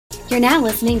You're now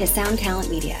listening to Sound Talent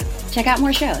Media. Check out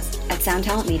more shows at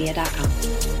soundtalentmedia.com.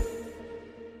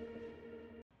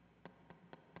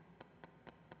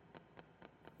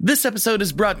 This episode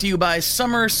is brought to you by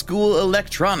Summer School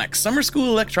Electronics. Summer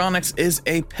School Electronics is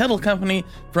a pedal company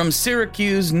from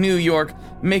Syracuse, New York,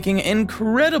 making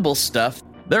incredible stuff.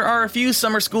 There are a few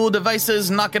Summer School devices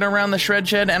knocking around the shred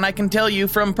shed, and I can tell you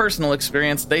from personal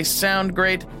experience, they sound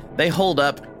great, they hold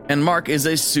up, and Mark is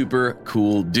a super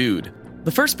cool dude.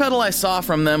 The first pedal I saw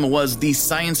from them was the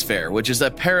Science Fair, which is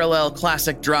a parallel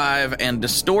classic drive and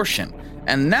distortion.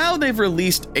 And now they've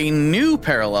released a new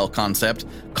parallel concept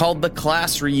called the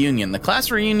Class Reunion. The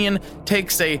Class Reunion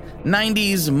takes a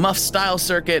 90s muff style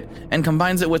circuit and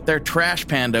combines it with their Trash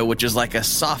Panda, which is like a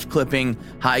soft clipping,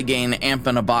 high gain amp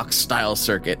in a box style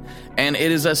circuit. And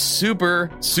it is a super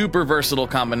versatile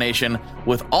combination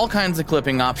with all kinds of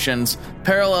clipping options,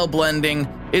 parallel blending.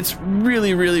 It's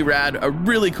really rad, a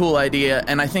really cool idea,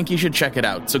 and I think you should check it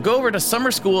out. So go over to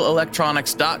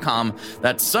summerschoolelectronics.com,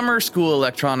 that's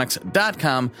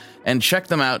summerschoolelectronics.com, and check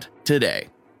them out today.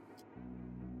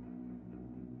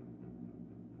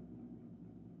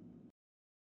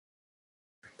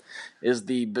 Is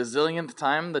the bazillionth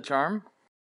time the charm?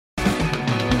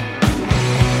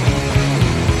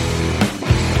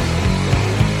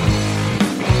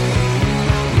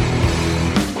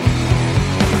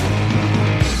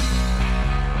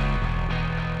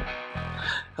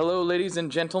 Hello, ladies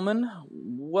and gentlemen.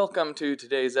 Welcome to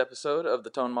today's episode of the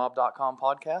ToneMob.com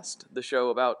podcast, the show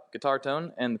about guitar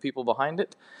tone and the people behind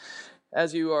it.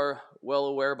 As you are well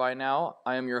aware by now,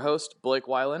 I am your host, Blake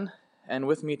Weiland, and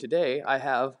with me today I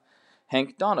have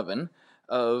Hank Donovan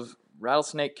of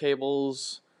Rattlesnake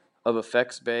Cables, of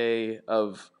Effects Bay,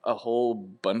 of a whole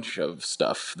bunch of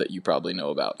stuff that you probably know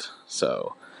about.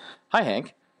 So, hi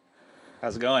Hank.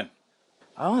 How's it going?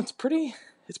 Oh, it's pretty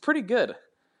good.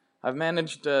 I've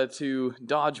managed to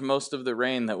dodge most of the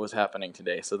rain that was happening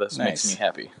today, so this makes me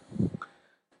happy.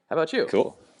 How about you?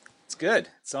 Cool. It's good.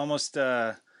 It's almost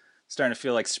starting to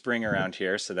feel like spring around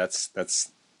here, so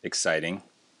that's exciting.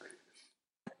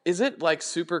 Is it like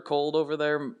super cold over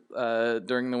there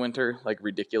during the winter, like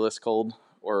ridiculous cold,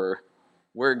 or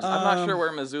where? I'm not sure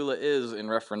where Missoula is in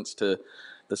reference to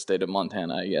the state of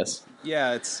Montana, I guess.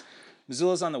 Yeah,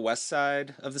 Missoula's on the west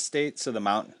side of the state, so the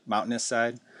mountainous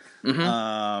side.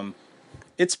 Mm-hmm.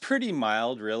 It's pretty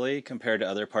mild, really, compared to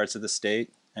other parts of the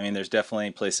state. I mean, there's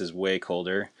definitely places way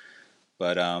colder,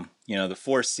 but the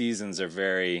four seasons are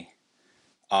very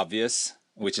obvious,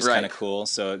 which is kind of cool.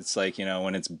 So it's like,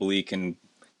 when it's bleak and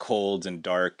cold and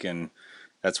dark, and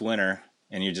that's winter,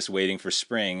 and you're just waiting for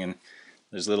spring, and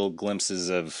there's little glimpses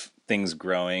of things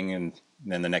growing, and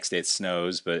then the next day it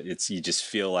snows, but you just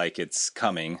feel like it's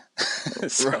coming.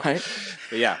 Right.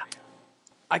 But yeah.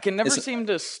 I can never seem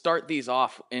to start these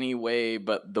off any way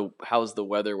but how's the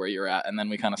weather where you're at, and then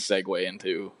we kind of segue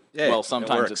into,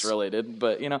 sometimes it's related,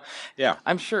 but, yeah.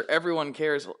 I'm sure everyone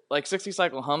cares. Like 60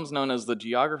 Cycle Hum's known as the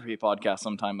geography podcast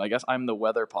sometimes. I guess I'm the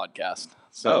weather podcast.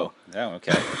 So. Oh,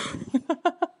 okay.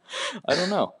 I don't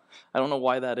know. I don't know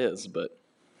why that is, but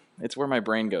it's where my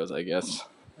brain goes, I guess.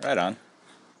 Right on.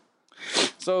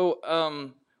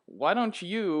 So, why don't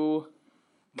you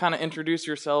kind of introduce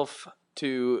yourself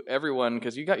to everyone,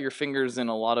 because you got your fingers in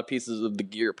a lot of pieces of the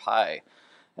gear pie,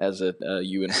 as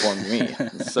you informed me.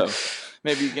 So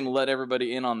maybe you can let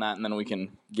everybody in on that, and then we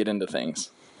can get into things.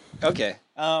 Okay.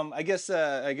 I guess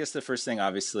the first thing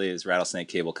obviously is Rattlesnake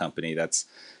Cable Company. That's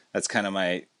kind of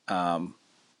my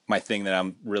my thing that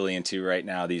I'm really into right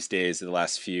now these days. The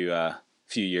last few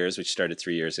years, which started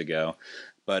 3 years ago,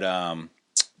 but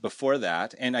before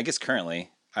that, and I guess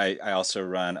currently, I also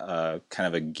run a kind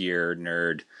of a gear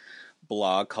nerd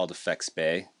blog called Effects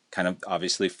Bay, kind of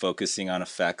obviously focusing on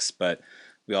effects, but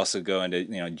we also go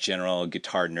into general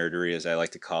guitar nerdery, as I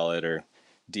like to call it, or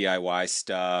DIY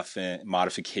stuff and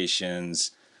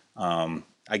modifications. I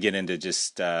get into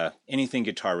just anything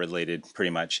guitar related, pretty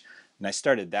much. And I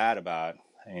started that about,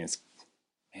 I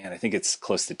think it's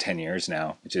close to 10 years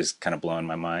now, which is kind of blowing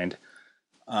my mind.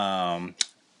 And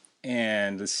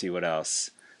let's see what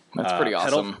else. That's pretty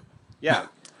awesome.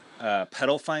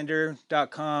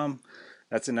 Pedalfinder.com.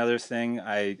 That's another thing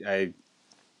I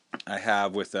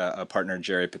have with a partner,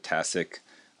 Jerry Potasic,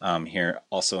 here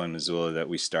also in Missoula, that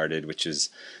we started, which is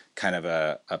kind of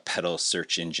a pedal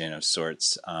search engine of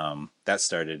sorts. That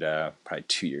started probably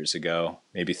 2 years ago,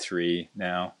 maybe 3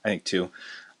 now. I think 2.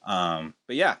 But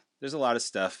yeah, there's a lot of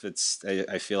stuff.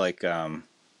 I feel like when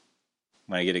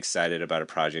I get excited about a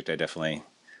project, I definitely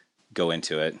go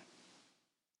into it.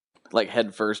 Like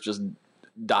head first, just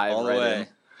dive all the right way. in.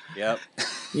 Yep.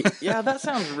 Yeah, that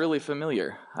sounds really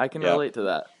familiar. I can relate to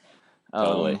that.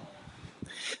 Totally.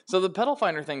 So the pedal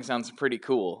finder thing sounds pretty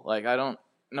cool. Like, I don't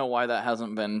know why that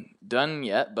hasn't been done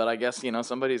yet, but I guess,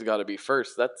 somebody's got to be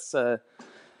first. That's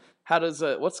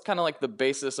what's kind of like the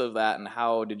basis of that, and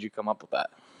how did you come up with that?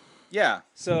 Yeah.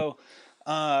 So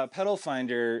pedal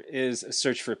finder is a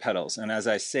search for pedals. And as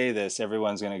I say this,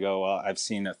 everyone's going to go, well, I've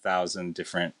seen 1,000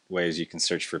 different ways you can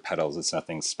search for pedals. It's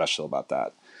nothing special about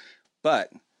that.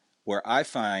 But where I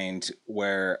find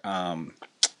when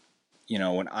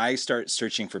I start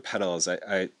searching for pedals,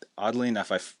 I oddly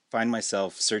enough, I find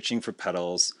myself searching for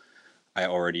pedals I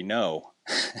already know.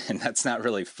 And that's not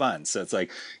really fun. So it's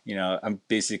like, I'm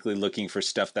basically looking for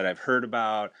stuff that I've heard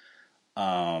about,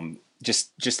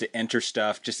 just to enter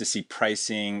stuff, just to see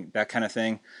pricing, that kind of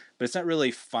thing. But it's not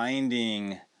really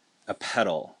finding a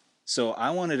pedal. So I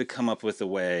wanted to come up with a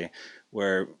way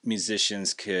where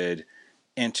musicians could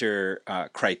enter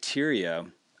criteria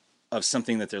of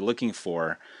something that they're looking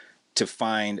for to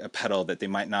find a pedal that they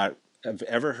might not have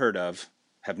ever heard of,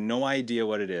 have no idea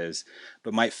what it is,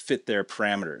 but might fit their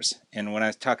parameters. And when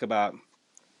I talk about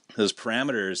those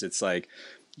parameters, it's like,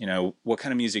 what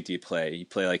kind of music do you play? You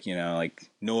play like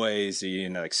noise, or,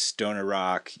 like stoner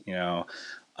rock,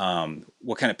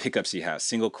 what kind of pickups do you have?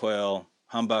 Single coil,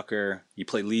 humbucker, you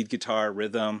play lead guitar,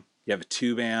 rhythm, you have a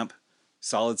tube amp,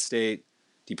 solid state,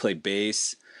 do you play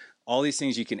bass? All these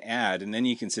things you can add, and then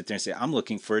you can sit there and say, I'm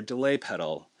looking for a delay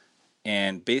pedal.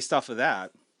 And based off of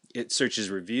that, it searches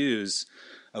reviews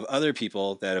of other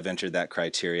people that have entered that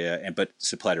criteria but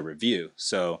supplied a review.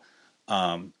 So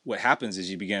what happens is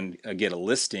you begin to get a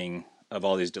listing of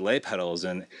all these delay pedals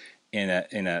and in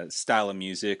a style of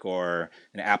music or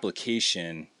an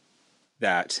application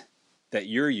that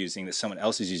you're using, that someone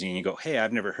else is using, and you go, hey,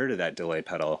 I've never heard of that delay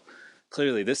pedal.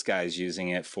 Clearly this guy's using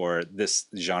it for this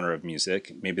genre of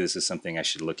music. Maybe this is something I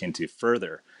should look into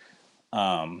further.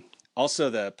 Also,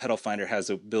 the pedal finder has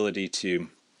the ability to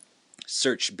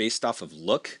search based off of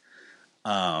look,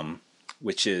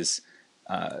 which is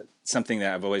something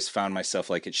that I've always found myself,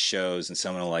 like, it shows and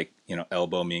someone will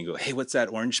elbow me and go, hey, what's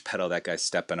that orange pedal that guy's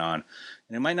stepping on?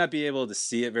 And it might not be able to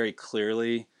see it very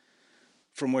clearly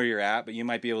from where you're at, but you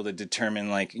might be able to determine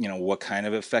what kind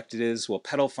of effect it is. Well,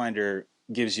 pedal finder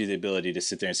gives you the ability to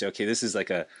sit there and say, okay, this is like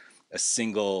a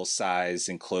single size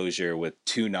enclosure with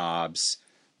 2 knobs,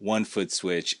 1 foot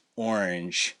switch,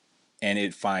 orange, and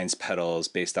it finds pedals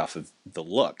based off of the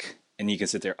look. And you can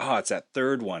sit there, oh, it's that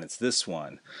third one, it's this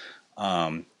one.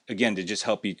 Again, to just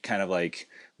help you kind of like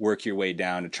work your way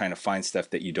down to trying to find stuff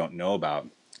that you don't know about.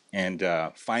 And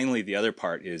finally, the other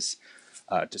part is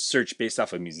to search based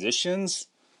off of musicians.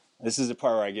 This is the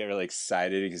part where I get really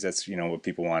excited, because that's, what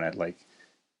people want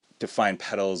to find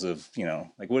pedals of,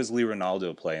 like, what does Lee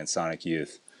Ronaldo play in Sonic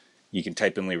Youth? You can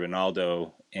type in Lee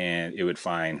Ronaldo and it would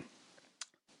find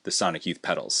the Sonic Youth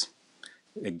pedals.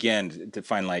 Again, to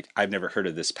find I've never heard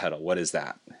of this pedal. What is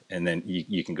that? And then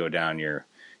you can go down your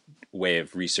way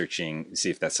of researching, see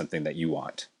if that's something that you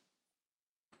want.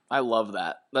 I love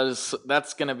that.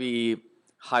 That's going to be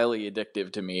highly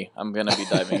addictive to me. I'm going to be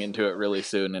diving into it really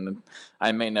soon, and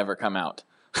I may never come out.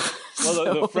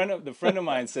 Well, the friend of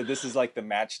mine said this is like the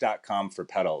Match.com for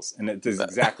pedals, and it is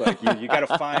exactly like you got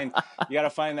to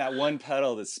find that one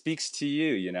pedal that speaks to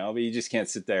you, but you just can't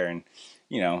sit there and,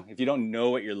 if you don't know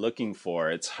what you're looking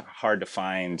for, it's hard to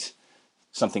find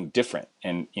something different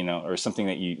and, or something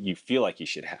that you feel like you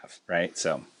should have, right?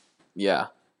 So yeah,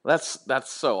 that's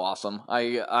so awesome.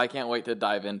 I can't wait to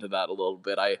dive into that a little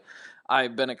bit.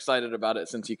 I've been excited about it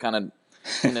since you kind of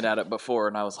hinted at it before,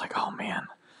 and I was like, oh man,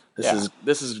 that's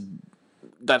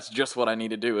just what I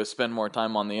need to do, is spend more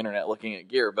time on the internet looking at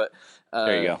gear. But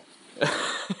there you go.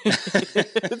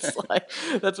 It's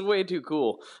that's way too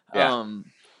cool. Yeah.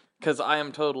 Because I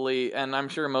am totally, and I'm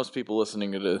sure most people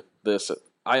listening to this,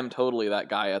 I am totally that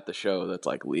guy at the show that's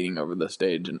leaning over the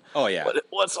stage and, oh yeah,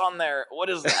 what's on there? What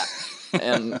is that?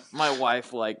 And my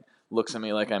wife looks at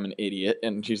me like I'm an idiot,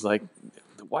 and she's like,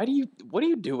 what are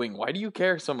you doing? Why do you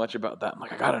care so much about that? I'm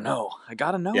like, I gotta know.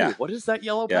 Yeah. What is that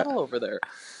yellow pedal over there?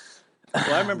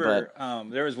 Well, I remember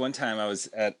there was one time I was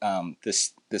at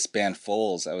this band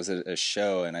Foals. I was at a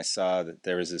show and I saw that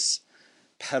there was this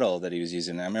pedal that he was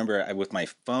using. And I remember with my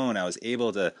phone, I was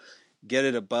able to get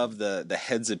it above the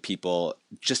heads of people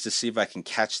just to see if I can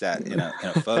catch that in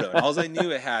a photo. And all I knew,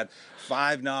 it had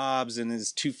 5 knobs and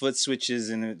his 2 foot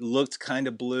switches, and it looked kind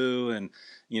of blue. And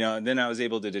and then I was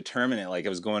able to determine it. I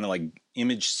was going to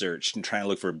image search and trying to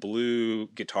look for a blue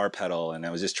guitar pedal, and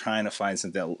I was just trying to find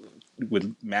something that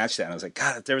would match that. And I was like,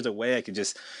 God, if there was a way I could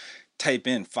just type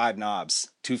in 5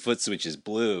 knobs, 2 foot switches,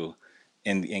 blue,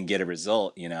 and get a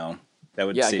result, that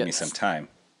would save me some time.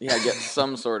 Yeah, get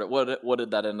some sort of what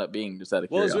did that end up being? Just out of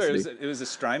curiosity. It was a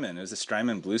Strymon. It was a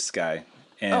Strymon Blue Sky.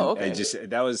 And Oh, okay.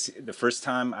 that was the first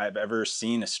time I've ever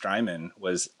seen a Strymon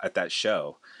was at that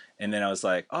show. And then I was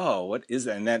like, oh, what is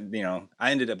that? And then,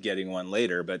 I ended up getting one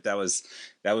later, but that was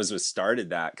what started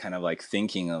that kind of like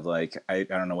thinking of like, I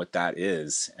don't know what that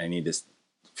is. I need to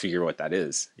figure what that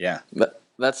is. Yeah.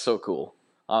 That's so cool.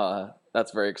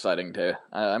 That's very exciting too.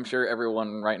 I'm sure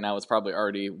everyone right now has probably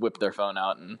already whipped their phone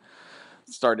out and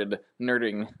started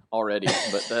nerding already,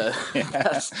 but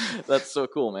that's so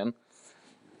cool, man.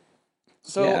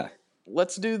 So Yeah.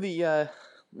 let's do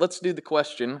the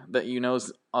question that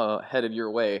is headed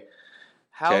your way.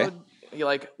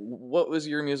 What was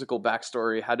your musical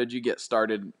backstory? How did you get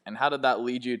started, and how did that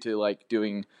lead you to like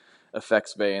doing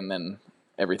Effects Bay and then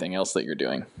everything else that you're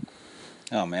doing?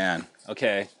 Oh man.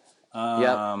 Okay.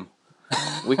 Yeah.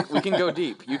 We can go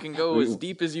deep. You can go as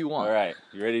deep as you want. All right.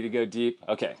 You ready to go deep?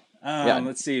 Okay. Yeah.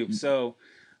 Let's see. So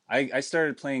I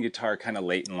started playing guitar kind of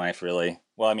late in life, really.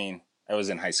 Well, I mean, I was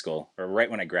in high school, or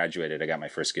right when I graduated, I got my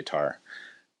first guitar.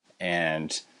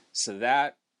 And so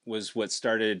that was what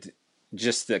started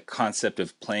just the concept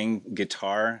of playing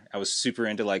guitar. I was super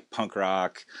into like punk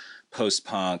rock,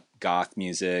 post-punk, goth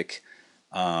music,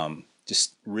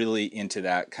 just really into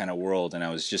that kind of world. And I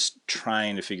was just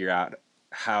trying to figure out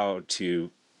how to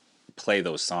play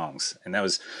those songs. And that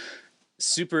was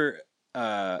super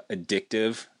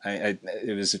addictive.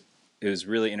 It was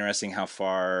really interesting how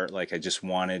far like I just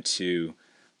wanted to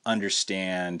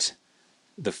understand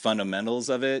the fundamentals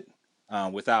of it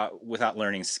without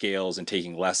learning scales and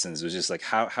taking lessons. It was just like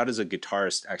how does a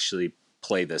guitarist actually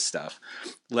play this stuff,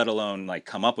 let alone like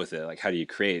come up with it? Like how do you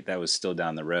create? That was still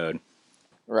down the road.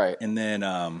 Right. And then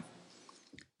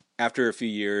after a few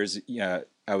years,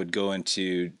 I would go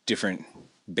into different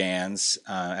bands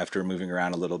after moving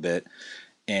around a little bit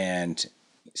and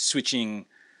switching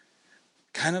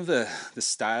kind of the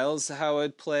styles how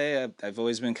I'd play. I've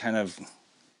always been kind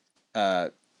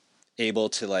of able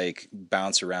to like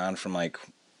bounce around from like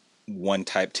one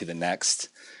type to the next.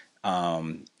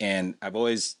 And I've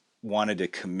always wanted to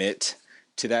commit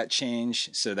to that change.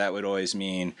 So that would always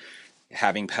mean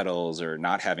having pedals or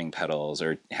not having pedals,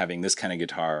 or having this kind of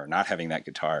guitar or not having that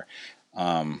guitar.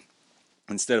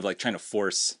 Instead of like trying to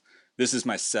force, this is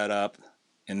my setup,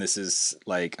 and this is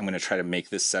like, I'm going to try to make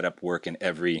this setup work in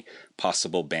every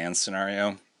possible band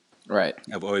scenario. Right.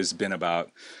 I've always been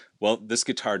about, well, this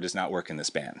guitar does not work in this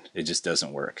band. It just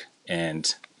doesn't work.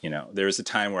 And, there was a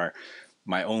time where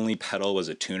my only pedal was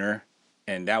a tuner,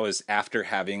 and that was after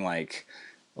having like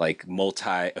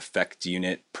multi-effect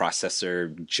unit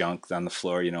processor junk on the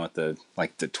floor, with the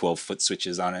 12-foot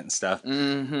switches on it and stuff.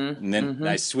 Mm-hmm. And then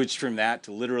I switched from that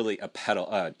to literally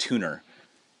a tuner.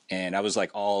 And I was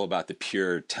like all about the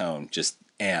pure tone, just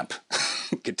amp,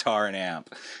 guitar and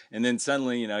amp. And then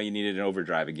suddenly, you needed an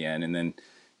overdrive again, and then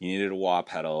you needed a wah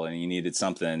pedal, and you needed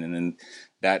something. And then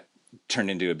that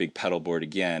turned into a big pedal board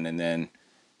again. And then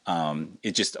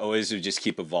it just always would just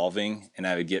keep evolving, and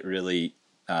I would get really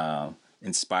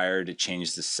inspired to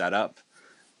change the setup,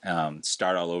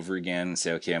 start all over again, and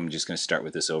say, okay, I'm just going to start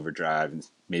with this overdrive and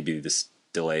maybe this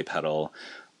delay pedal.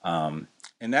 And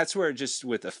that's where just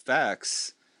with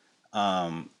effects,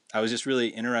 I was just really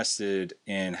interested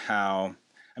in how,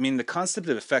 the concept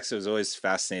of effects has always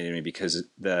fascinated me, because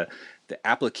the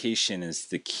application is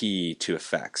the key to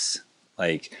effects.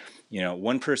 Like,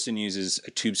 one person uses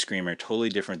a tube screamer totally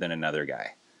different than another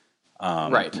guy.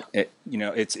 Right.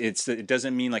 It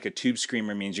doesn't mean like a tube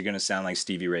screamer means you're going to sound like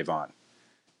Stevie Ray Vaughan,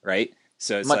 right?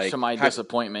 So it's much to my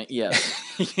disappointment, yes.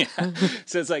 Yeah.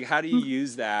 So it's like, how do you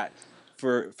use that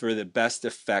for the best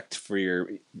effect for your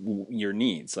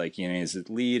needs? Like, is it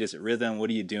lead? Is it rhythm? What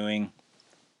are you doing?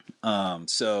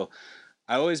 So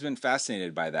I've always been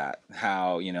fascinated by that.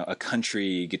 How, a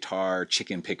country guitar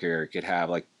chicken picker could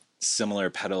have like similar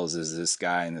pedals as this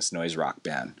guy in this noise rock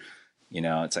band.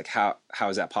 It's like, how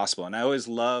is that possible? And I always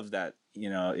love that,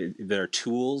 there are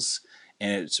tools,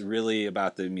 and it's really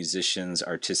about the musician's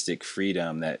artistic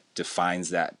freedom that defines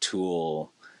that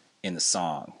tool in the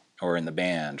song or in the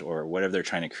band or whatever they're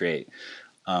trying to create.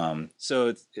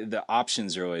 So the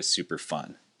options are always super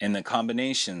fun, and the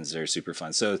combinations are super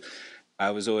fun. So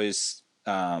I was always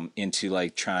into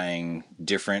like trying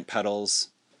different pedals,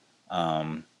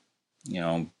 pulling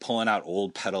out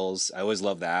old pedals. I always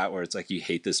love that, where it's like you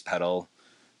hate this pedal,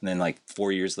 and then like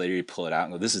 4 years later you pull it out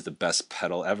and go, this is the best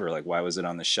pedal ever. Like, why was it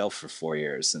on the shelf for 4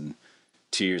 years? And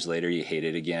 2 years later you hate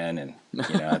it again. And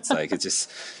it's like,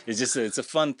 it's a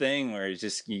fun thing where you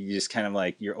just kind of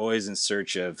like, you're always in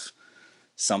search of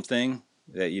something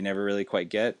that you never really quite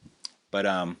get. But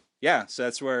yeah, so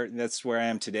that's where I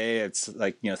am today. It's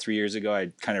like, 3 years ago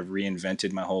I kind of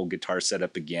reinvented my whole guitar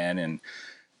setup again, and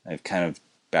I've kind of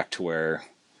back to where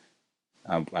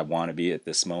I want to be at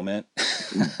this moment.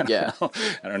 Yeah.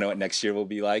 I don't know what next year will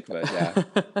be like, but yeah,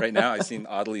 right now I seem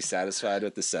oddly satisfied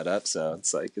with the setup. So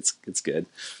it's like, it's good.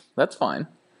 That's fine.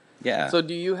 Yeah. So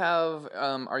do you have,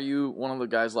 are you one of the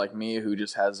guys like me who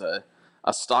just has a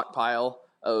stockpile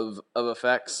of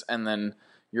effects, and then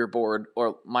your board,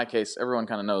 or my case, everyone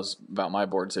kind of knows about my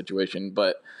board situation,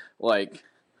 but like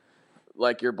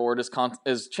your board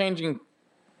is changing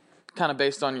kind of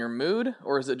based on your mood,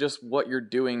 or is it just what you're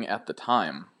doing at the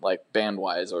time, like band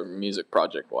wise or music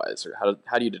project wise, or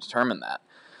how do you determine that?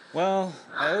 Well,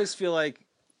 I always feel like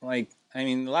I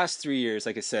mean, the last 3 years,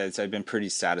 like I said, so I've been pretty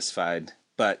satisfied,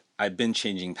 but I've been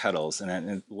changing pedals, and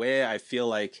the way I feel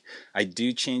like I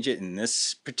do change it in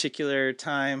this particular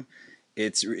time,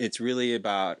 it's really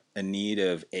about a need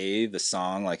of the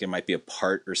song, like it might be a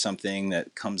part or something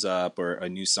that comes up, or a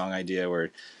new song idea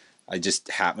where I just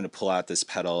happen to pull out this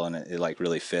pedal and it like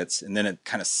really fits. And then it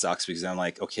kind of sucks because I'm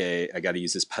like, okay, I got to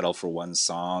use this pedal for one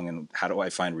song, and how do I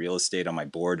find real estate on my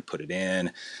board to put it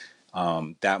in?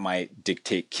 That might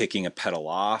dictate kicking a pedal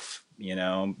off,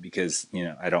 because,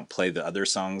 I don't play the other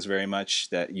songs very much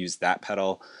that use that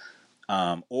pedal.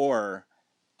 Or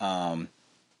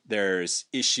there's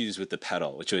issues with the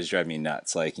pedal, which always drive me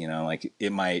nuts. Like, like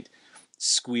it might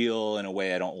squeal in a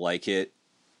way I don't like it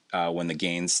when the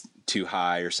gain's too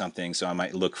high or something. So I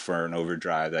might look for an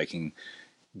overdrive that I can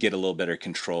get a little better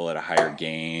control at a higher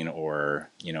gain, or,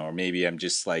 or maybe I'm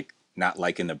just like not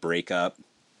liking the breakup,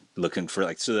 looking for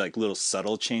like little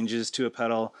subtle changes to a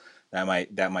pedal. That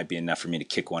might be enough for me to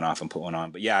kick one off and put one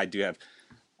on. But yeah, I do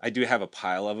have a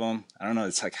pile of them. I don't know.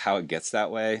 It's like how it gets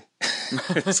that way.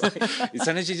 It's like,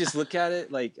 sometimes you just look at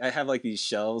it. Like I have like these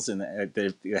shelves and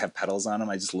they have pedals on them.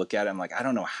 I just look at it. I'm like, I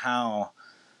don't know how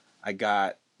I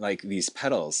got like these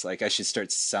pedals. Like I should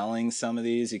start selling some of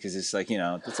these, because it's like,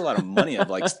 that's a lot of money I've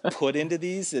like put into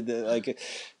these. Like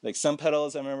some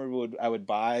pedals I remember I would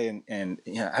buy and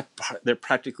they're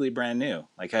practically brand new.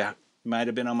 Like I might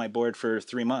have been on my board for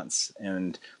 3 months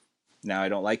and now I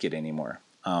don't like it anymore.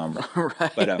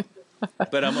 Right.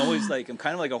 But I'm always like, I'm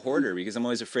kind of like a hoarder, because I'm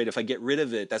always afraid if I get rid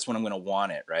of it, that's when I'm going to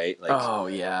want it. Right. Like, oh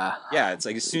yeah. Yeah. It's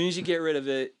like, as soon as you get rid of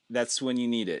it, that's when you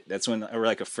need it. That's when, or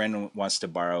like a friend wants to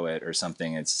borrow it or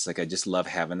something. It's just like, I just love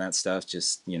having that stuff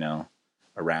just,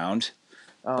 around.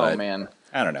 Oh, but, man.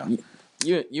 I don't know.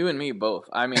 You and me both.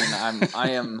 I mean,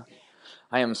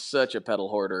 I am such a pedal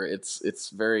hoarder.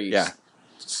 It's very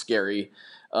scary.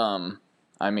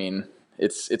 I mean,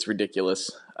 it's ridiculous.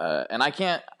 And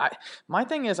my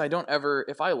thing is, I don't ever,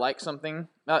 if I like something,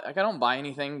 like I don't buy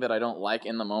anything that I don't like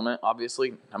in the moment,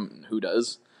 obviously. Who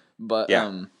does? But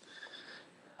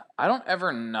I don't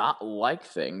ever not like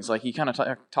things. Like you kind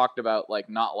of talked about like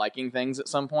not liking things at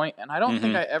some point, and I don't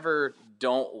think I ever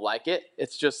don't like it.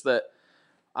 It's just that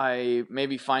I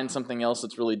maybe find something else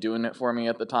that's really doing it for me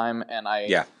at the time, and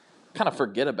I kind of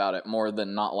forget about it more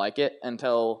than not like it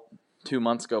until 2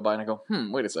 months go by and I go,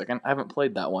 wait a second, I haven't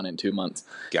played that one in 2 months.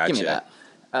 Gotcha. Give me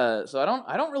that. So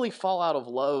I don't really fall out of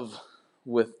love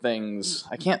with things.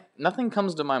 Nothing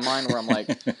comes to my mind where I'm like,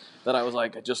 that I was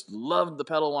like, I just loved the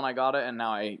pedal when I got it and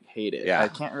now I hate it. Yeah. I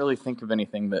can't really think of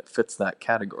anything that fits that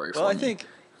category for me. Well, I think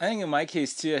in my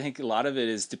case too, I think a lot of it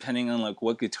is depending on like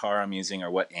what guitar I'm using or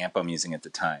what amp I'm using at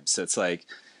the time. So it's like,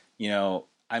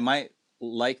 I might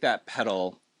like that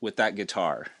pedal with that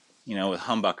guitar, with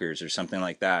humbuckers or something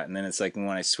like that. And then it's like when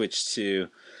I switch to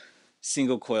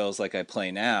single coils like I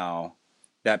play now,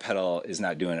 that pedal is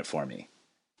not doing it for me.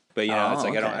 But it's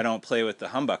like, okay. I don't play with the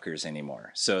humbuckers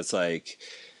anymore. So it's like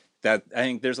that. I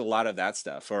think there's a lot of that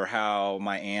stuff, or how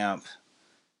my amp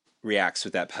reacts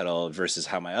with that pedal versus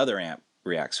how my other amp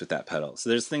reacts with that pedal. So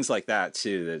there's things like that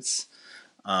too. That's,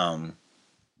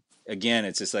 again,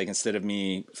 it's just like, instead of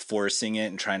me forcing it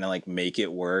and trying to like make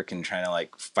it work and trying to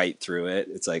like fight through it,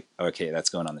 it's like, okay, that's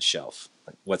going on the shelf.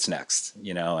 Like, what's next?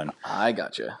 And I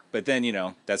gotcha. But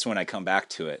then, that's when I come back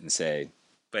to it and say,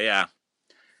 but yeah,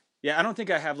 I don't think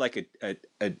I have like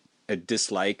a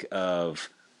dislike of,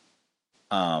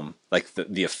 like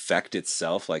the effect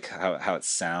itself, like how it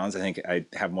sounds. I think I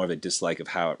have more of a dislike of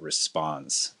how it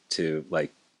responds to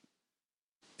like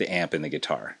the amp and the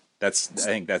guitar. I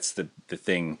think that's the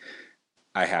thing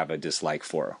I have a dislike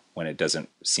for, when it doesn't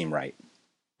seem right.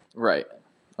 Right.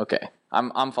 Okay.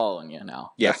 I'm following you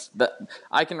now. Yeah.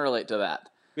 I can relate to that.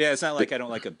 Yeah. It's not like I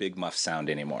don't like a big muff sound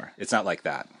anymore. It's not like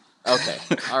that. Okay.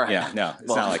 All right. Yeah. No,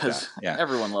 it's not like that. Yeah.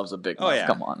 Everyone loves a big muff. Yeah.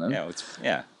 Come on. Then.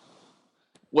 Yeah.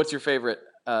 What's your favorite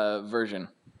version?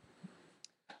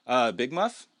 Big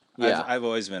muff? Yeah. I've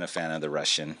always been a fan of the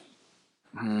Russian.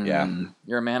 Yeah.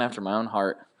 You're a man after my own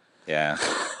heart. Yeah.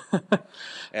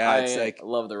 I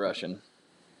love the Russian.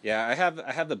 Yeah, I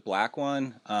have the black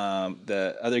one.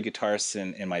 The other guitarist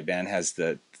in my band has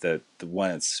the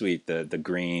one that's sweet, the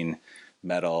green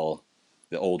metal,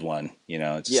 the old one. You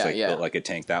know, it's just Yeah, like yeah. built like a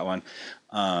tank. That one.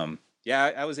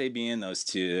 Yeah, I was ABing those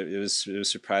two. It was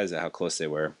surprised at how close they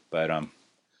were, but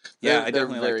yeah, I They're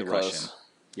definitely like very the close. Russian.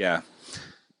 Yeah.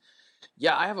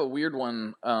 Yeah, I have a weird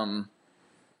one.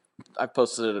 I've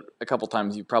posted it a couple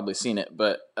times. You've probably seen it,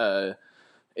 but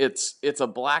it's a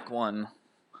black one,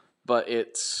 but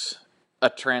it's a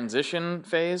transition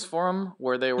phase for them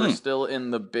where they were still in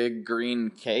the big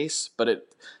green case, but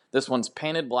this one's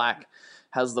painted black,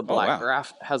 has the Oh black wow.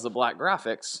 has the black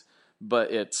graphics,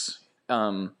 but it's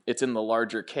in the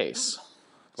larger case.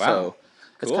 Wow. So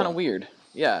it's kind of Cool. weird.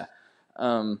 Yeah.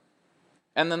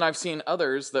 And then I've seen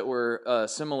others that were a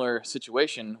similar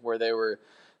situation where they were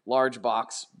large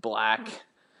box, black,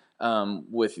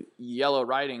 with yellow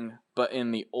writing, but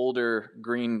in the older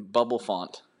green bubble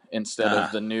font instead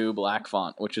of the new black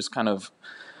font, which is kind of,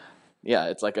 yeah,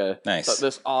 it's like Nice.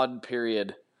 this odd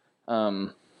period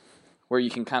where you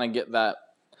can kind of get that.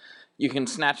 You can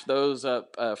snatch those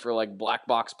up for like black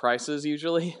box prices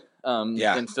usually,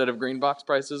 Yeah. instead of green box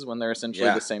prices when they're essentially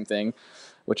Yeah. the same thing,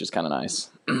 which is kind of nice.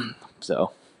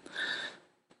 So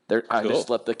I Cool. just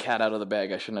let the cat out of the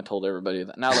bag. I shouldn't have told everybody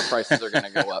that. Now the prices are going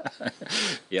to go up.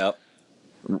 Yep.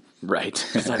 Right,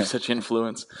 because I have such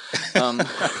influence.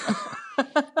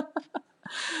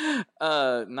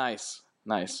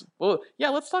 Nice. Well, yeah,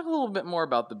 let's talk a little bit more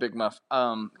about the Big Muff,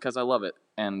 because I love it,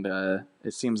 and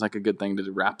it seems like a good thing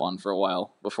to wrap on for a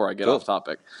while before I get Cool. off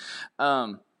topic.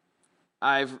 I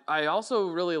also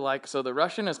really like, so the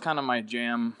Russian is kind of my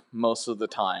jam most of the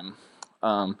time.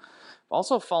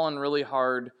 Also fallen really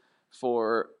hard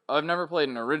for, I've never played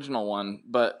an original one,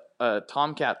 but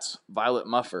Tomcat's Violet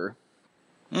Muffer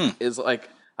is like,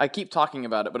 I keep talking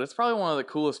about it, but it's probably one of the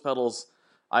coolest pedals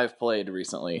I've played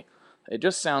recently. It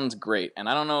just sounds great, and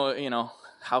I don't know,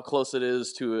 how close it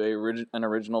is to an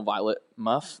original Violet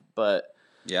Muff, but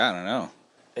Yeah, I don't know.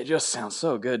 it just sounds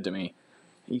so good to me.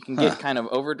 You can get kind of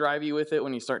overdrivey with it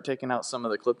when you start taking out some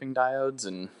of the clipping diodes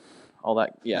and all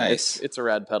that. Yeah, Nice. it's a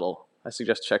rad pedal. I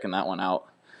suggest checking that one out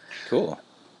Cool.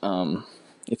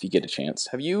 if you get a chance.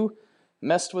 Have you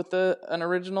messed with an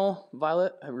original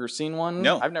Violet? Have you ever seen one?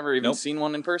 No. I've never even Nope. seen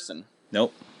one in person.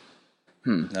 Nope.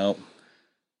 Nope.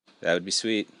 That would be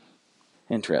sweet.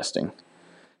 Interesting.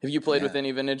 Have you played with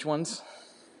any vintage ones?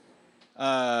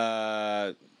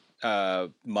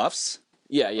 Muffs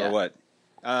Yeah. or what?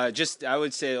 Just I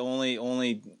would say only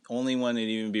one that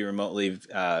even be remotely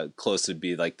close would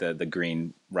be like the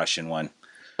green Russian one.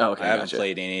 Oh, okay, I haven't gotcha.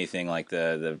 played anything like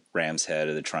the Ram's Head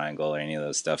or the Triangle or any of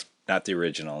those stuff. Not the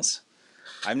originals.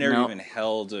 I've never No. even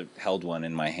held one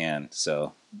in my hand.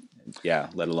 So yeah,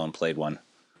 let alone played one.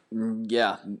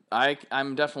 Yeah,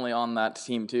 I'm definitely on that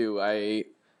team too.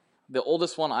 The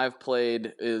oldest one I've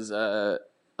played is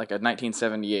like a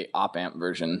 1978 op amp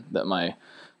version that my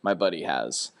buddy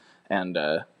has, and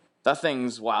that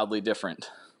thing's wildly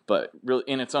different, but really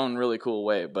in its own really cool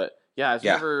way. But yeah, I've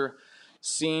never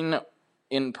seen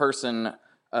in person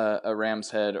a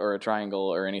Ram's Head or a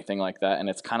Triangle or anything like that, and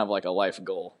it's kind of like a life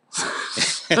goal.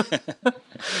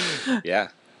 Yeah.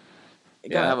 You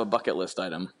gotta have a bucket list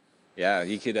item. Yeah,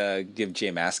 you could give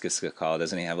Jay Maskus a call.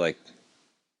 Doesn't he have like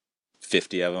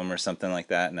 50 of them or something like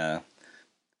that?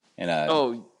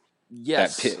 Oh,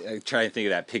 yes. Try to think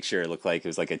of that picture. It looked like it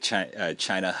was like a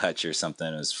China hutch or something.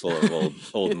 It was full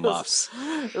of old muffs.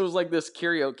 It was like this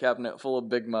curio cabinet full of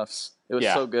big muffs. It was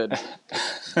so good.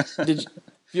 Have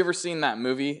you ever seen that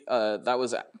movie? That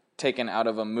was taken out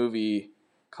of a movie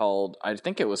called, I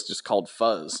think it was just called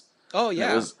Fuzz. Oh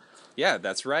yeah, Yeah,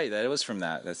 that's right. That it was from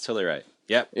that. That's totally right.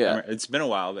 Yep. Yeah. It's been a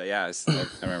while, but yeah, I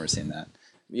remember seeing that.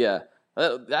 Yeah.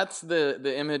 That's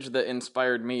the image that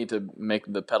inspired me to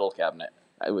make the pedal cabinet.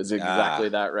 It was exactly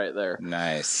that right there.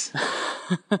 Nice.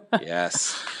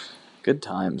 Yes. Good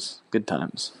times.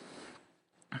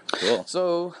 Cool.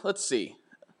 So let's see.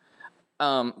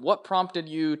 What prompted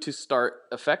you to start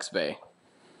Effects Bay?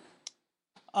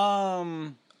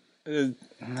 I'm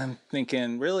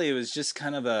thinking really it was just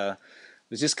kind of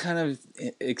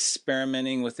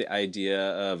experimenting with the idea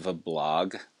of a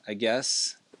blog, I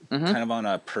guess, kind of on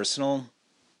a personal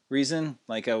reason.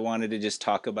 Like I wanted to just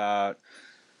talk about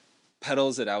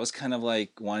pedals that I was kind of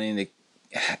like wanting to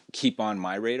keep on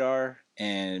my radar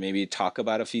and maybe talk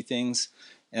about a few things.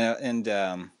 And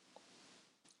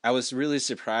I was really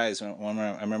surprised when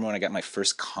I remember when I got my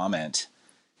first comment.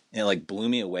 It like blew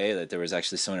me away that there was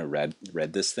actually someone who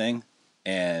read this thing,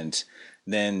 and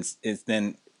then it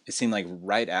seemed like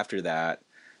right after that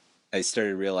I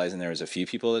started realizing there was a few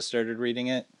people that started reading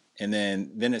it, And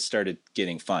then it started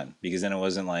getting fun, because then it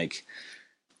wasn't like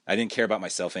I didn't care about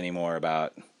myself anymore,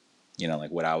 about, you know,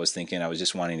 like what I was thinking. I was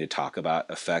just wanting to talk about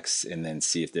effects and then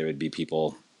see if there would be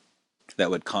people that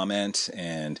would comment.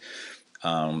 And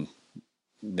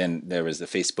then there was the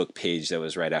Facebook page that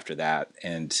was right after that.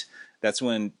 And that's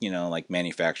when, you know, like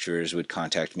manufacturers would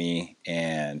contact me,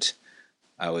 and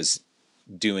I was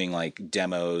doing like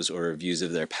demos or reviews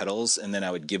of their pedals, and then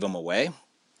I would give them away.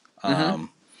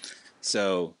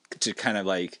 So to kind of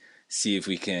like see if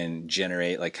we can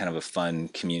generate like kind of a fun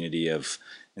community of,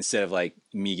 instead of like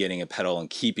me getting a pedal and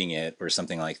keeping it or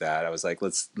something like that, I was like,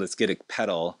 let's get a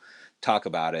pedal, talk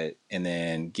about it, and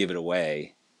then give it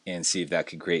away and see if that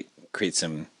could create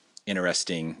some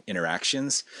interesting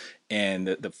interactions. And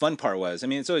the fun part was, I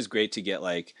mean, it's always great to get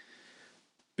like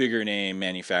bigger name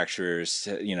manufacturers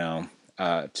to, you know,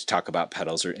 to talk about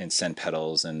pedals and send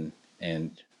pedals and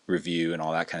review and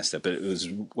all that kind of stuff. But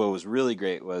what was really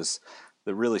great was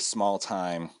the really small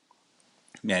time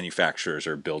manufacturers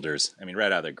or builders. I mean,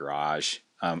 right out of the garage,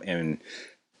 and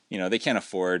you know, they can't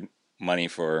afford money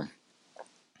for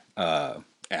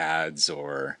ads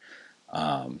or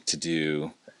to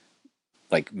do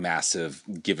like massive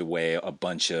giveaway a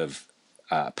bunch of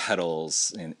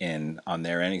pedals in on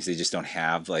their end, because they just don't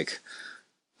have like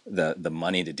the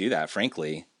money to do that,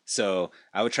 frankly. So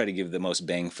I would try to give the most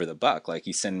bang for the buck. Like,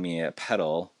 you send me a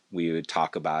pedal, we would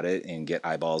talk about it and get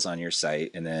eyeballs on your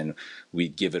site, and then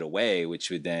we'd give it away, which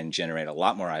would then generate a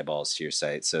lot more eyeballs to your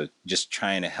site. So just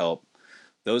trying to help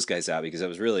those guys out, because I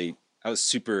was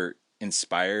super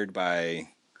inspired by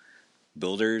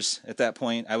builders at that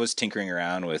point. I was tinkering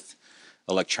around with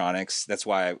electronics. That's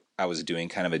why I was doing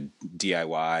kind of a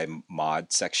DIY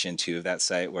mod section too of that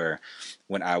site, where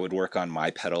when I would work on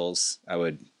my pedals, I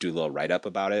would do a little write-up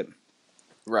about it.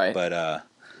 Right. But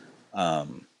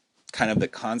kind of the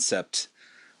concept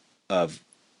of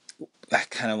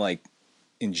kind of like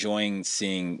enjoying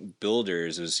seeing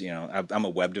builders was, you know, I'm a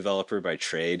web developer by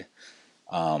trade.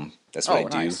 That's what I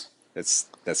do. Nice.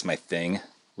 That's my thing,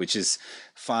 which is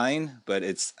fine, but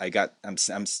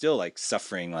I'm still like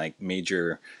suffering like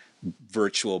major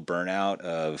virtual burnout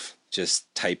of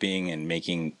just typing and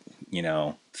making, you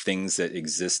know, things that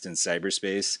exist in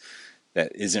cyberspace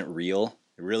that isn't real.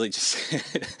 It really just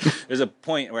there's a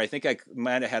point where I think I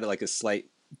might have had like a slight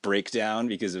breakdown,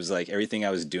 because it was like everything I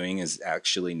was doing is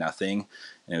actually nothing,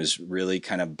 and it was really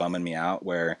kind of bumming me out,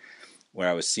 where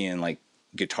I was seeing like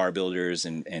guitar builders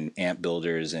and amp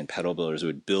builders and pedal builders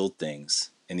would build things,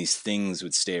 and these things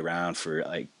would stay around for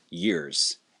like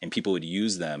years, and people would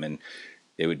use them, and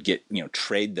they would get, you know,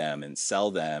 trade them and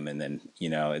sell them. And then, you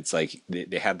know, it's like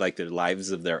they had like their lives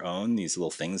of their own, these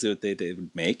little things that they would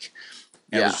make.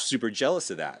 And I was super jealous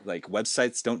of that. Like,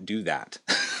 websites don't do that.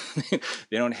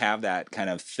 They don't have that kind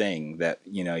of thing that,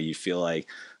 you know, you feel like,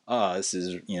 oh, this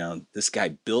is, you know, this guy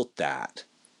built that,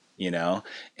 you know?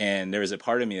 And there was a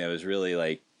part of me that was really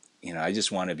like, you know, I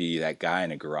just want to be that guy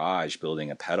in a garage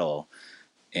building a pedal.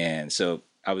 And so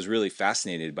I was really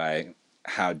fascinated by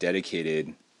how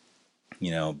dedicated,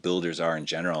 you know, builders are in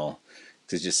general,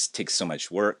 because it just takes so much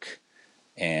work,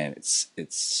 and it's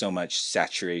so much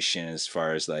saturation as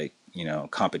far as like, you know,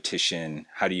 competition.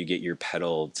 How do you get your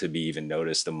pedal to be even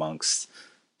noticed amongst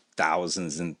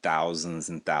thousands and thousands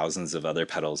and thousands of other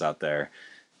pedals out there?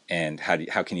 And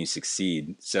how can you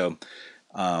succeed? So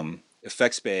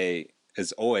Effects Bay,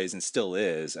 as always and still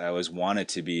is, I always wanted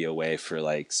to be a way for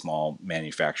like small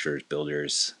manufacturers,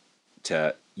 builders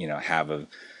to, you know, have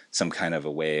some kind of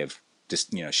a way of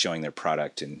just, you know, showing their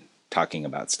product and talking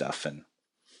about stuff. And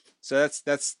so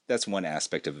that's one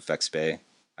aspect of Effects Bay.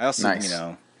 I also, Nice. you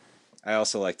know, I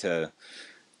also like to,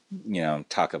 you know,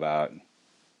 talk about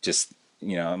just,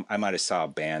 you know, I might have saw a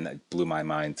band that blew my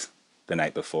mind the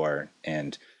night before,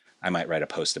 and I might write a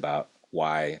post about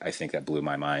why I think that blew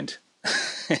my mind.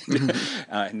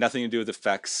 Nothing to do with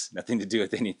effects, nothing to do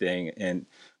with anything.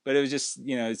 But it was just,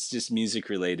 you know, it's just music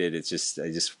related. It's just,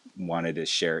 I just wanted to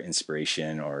share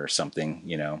inspiration or something,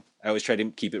 you know. I always try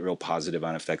to keep it real positive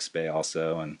on Effects Bay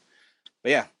also.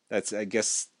 But yeah, I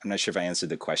guess, I'm not sure if I answered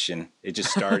the question. It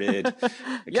just started,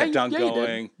 it kept on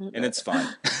going, and it's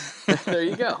fun. There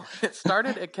you go. It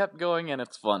started, it kept going, and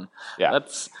it's fun. Yeah.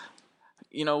 That's,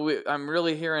 you know, I'm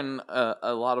really hearing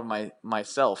a lot of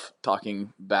myself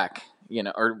talking back, you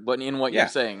know, or in what you're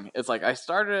saying. It's like, I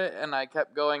started it and I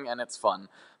kept going, and it's fun.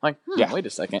 I'm like, wait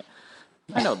a second.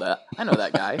 I know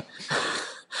that guy.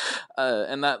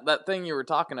 And that thing you were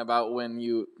talking about when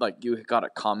you got a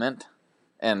comment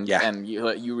and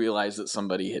you realized that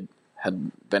somebody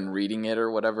had been reading it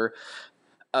or whatever.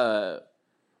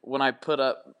 When I put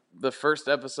up the first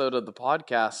episode of the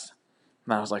podcast,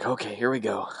 And I was like, okay, here we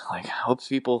go. Like, I hope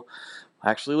people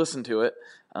actually listen to it.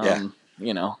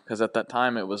 You know, because at that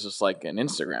time it was just like an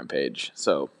Instagram page.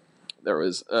 So there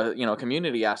was a, you know,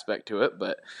 community aspect to it,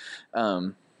 but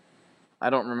I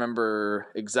don't remember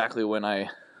exactly when I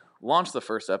launched the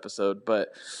first episode,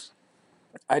 but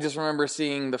I just remember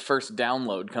seeing the first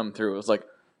download come through. It was like,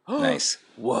 oh, Nice.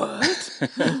 What?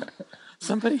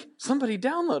 somebody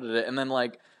downloaded it. And then,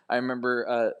 like, I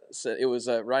remember it was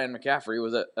Ryan McCaffrey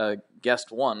was a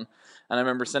guest one, and I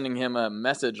remember sending him a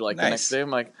message like the next day. I'm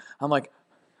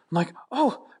like,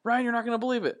 oh, Ryan, you're not gonna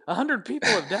believe it. 100 people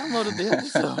have downloaded the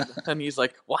episode, and he's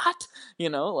like, what? You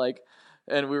know, like,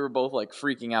 and we were both like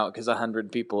freaking out because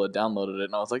 100 people had downloaded it,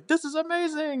 and I was like, this is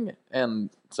amazing. And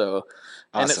so,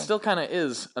 awesome. And it still kind of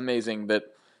is amazing that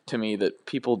to me that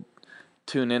people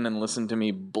tune in and listen to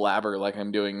me blabber like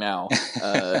I'm doing now.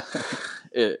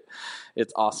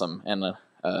 It's awesome, and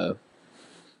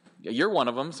you're one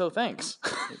of them, so thanks.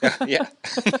 Yeah.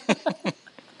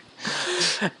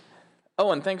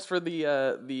 Oh, and thanks for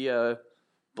the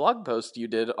blog post you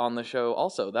did on the show.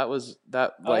 Also,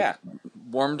 that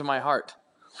warmed my heart.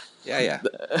 Yeah.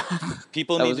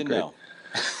 People That need was to great. know.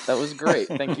 That was great.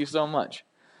 Thank you so much.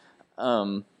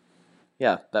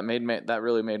 Yeah, that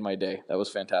really made my day. That was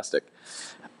fantastic.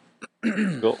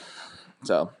 Cool.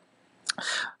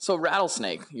 So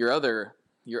Rattlesnake, your other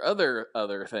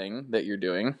thing that you're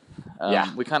doing.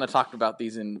 Yeah. We kind of talked about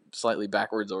these in slightly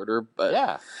backwards order, but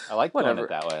Yeah, I like doing whatever. it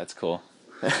that way. That's cool.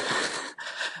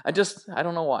 I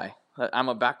don't know why. I'm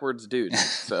a backwards dude.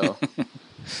 So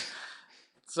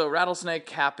Rattlesnake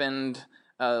happened.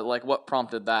 Like, what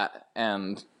prompted that?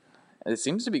 And it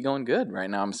seems to be going good right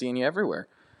now. I'm seeing you everywhere.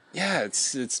 Yeah,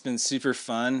 it's been super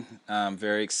fun. I'm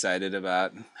very excited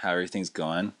about how everything's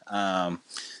going.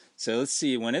 So let's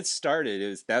see. When it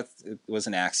started, it was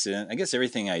an accident. I guess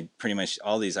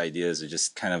all these ideas are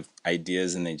just kind of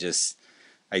ideas, and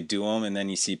I do them, and then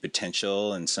you see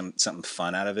potential and something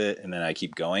fun out of it, and then I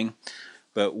keep going.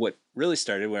 But what really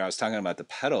started when I was talking about the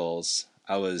pedals,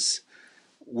 I was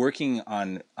working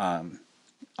on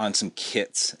some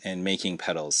kits and making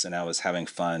pedals, and I was having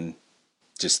fun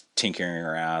just tinkering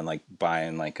around, like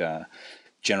buying like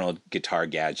general guitar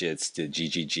gadgets, the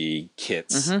GGG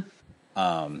kits.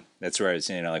 Mm-hmm. That's where I was,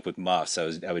 like with muffs,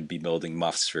 I would be building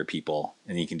muffs for people,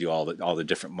 and you can do all the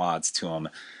different mods to them.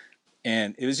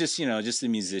 And it was just, just a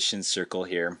musician circle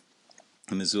here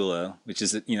in Missoula, which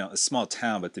is, a small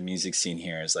town, but the music scene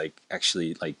here is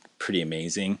actually pretty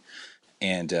amazing.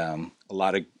 And a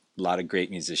lot of great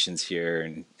musicians here,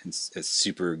 and a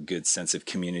super good sense of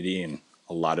community in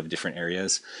a lot of different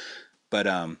areas. But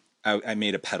I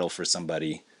made a pedal for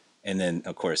somebody, and then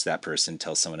of course that person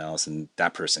tells someone else, and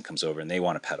that person comes over and they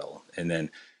want a pedal. And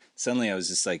then suddenly I was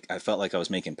just I felt like I was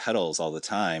making pedals all the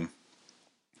time.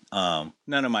 None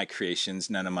of my creations,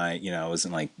 none of my, I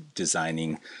wasn't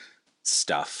designing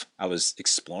stuff. I was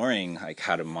exploring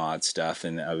how to mod stuff,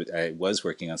 and I was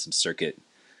working on some circuit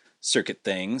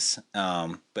things.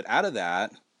 But out of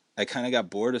that, I kind of got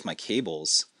bored with my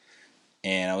cables,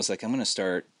 and I was like, I'm going to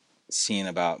start seeing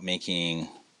about making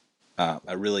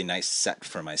a really nice set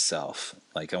for myself.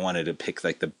 I wanted to pick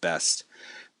the best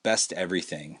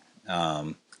everything,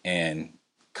 and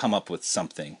come up with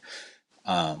something.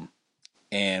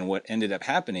 And what ended up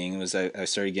happening was I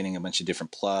started getting a bunch of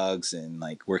different plugs and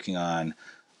working on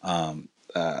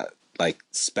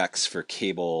specs for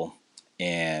cable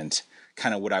and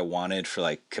kind of what I wanted for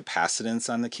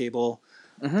capacitance on the cable.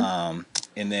 Mm-hmm.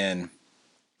 And then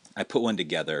I put one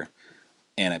together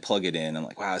and I plug it in. I'm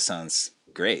like, wow, it sounds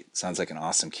great. Sounds like an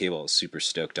awesome cable. I was super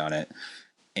stoked on it.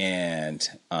 And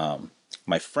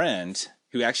my friend,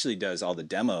 who actually does all the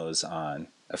demos on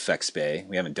Effects Bay,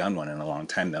 we haven't done one in a long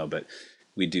time though, but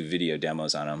we do video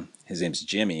demos on him. His name's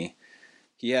Jimmy.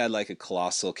 He had a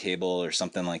Colossal cable or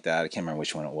something like that. I can't remember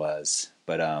which one it was,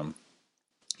 but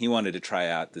he wanted to try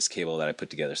out this cable that I put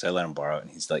together. So I let him borrow it,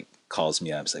 and he's calls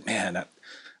me up. He's like, man,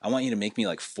 I want you to make me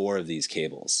 4 of these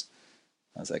cables.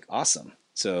 I was like, awesome.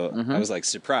 So mm-hmm. I was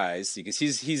surprised, because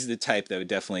he's the type that would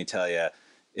definitely tell you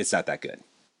it's not that good.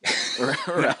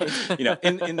 Right.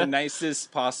 In the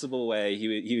nicest possible way,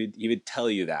 he would tell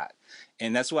you that.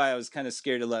 And that's why I was kind of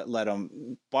scared to let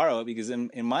him borrow it, because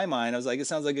in my mind, I was like, it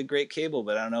sounds like a great cable,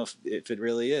 but I don't know if it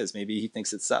really is. Maybe he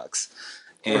thinks it sucks.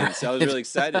 And right. So I was really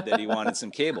excited that he wanted some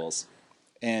cables.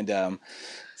 And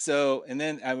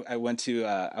then I went to,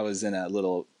 I was in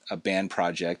a band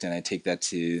project, and I take that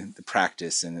to the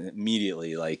practice, and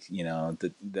immediately,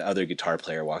 the other guitar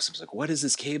player walks up and is like, what is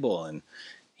this cable? And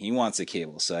he wants a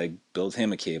cable. So I built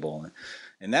him a cable.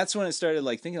 And that's when I started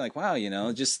thinking wow,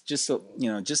 just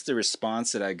the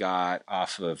response that I got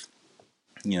off of,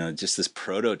 just this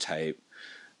prototype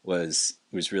was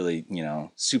really,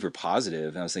 super positive.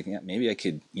 And I was thinking, yeah, maybe I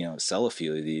could, sell a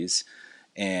few of these.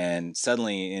 And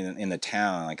suddenly in the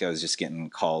town, like I was just getting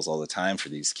calls all the time for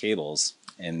these cables.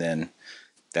 And then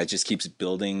that just keeps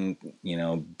building,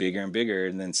 bigger and bigger.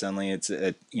 And then suddenly it's,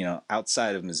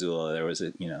 outside of Missoula, there was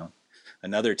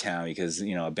another town because,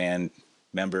 a band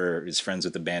member is friends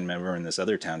with a band member in this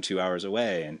other town 2 hours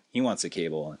away, and he wants a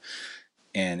cable.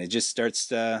 And it just starts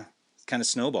to kind of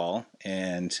snowball.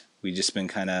 And we've just been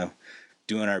kind of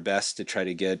doing our best to try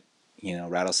to get,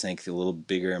 Rattlesnake a little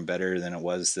bigger and better than it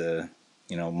was the,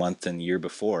 month and year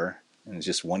before. And it's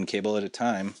just one cable at a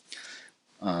time.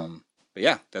 But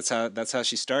yeah, that's how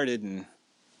she started, and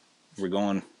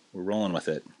we're rolling with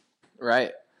it.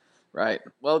 Right.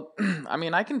 Well, I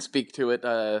mean, I can speak to it.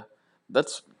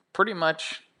 That's pretty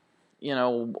much,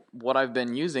 what I've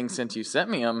been using since you sent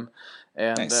me them.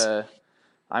 And, nice.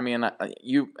 I mean,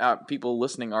 you people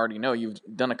listening already know you've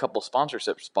done a couple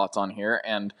sponsorship spots on here,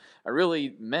 and I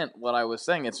really meant what I was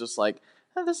saying. It's just like,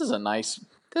 this is a nice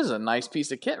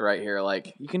piece of kit right here.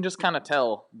 Like, you can just kind of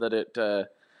tell that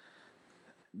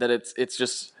it's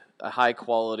just a high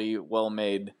quality, well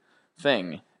made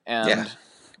thing. And yeah.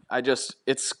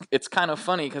 It's kind of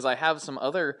funny because I have some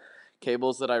other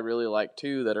cables that I really like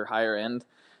too that are higher end,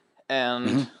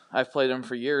 and I've played them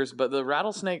for years. But the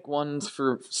Rattlesnake ones,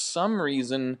 for some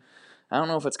reason, I don't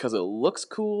know if it's because it looks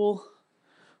cool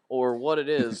or what it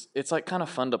is. It's like kind of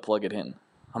fun to plug it in.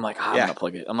 I'm like, I'm gonna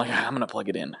plug it. I'm gonna plug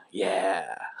it in.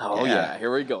 Yeah. Oh yeah.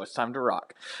 Here we go. It's time to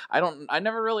rock. I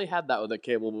never really had that with a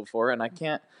cable before, and I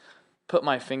can't put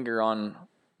my finger on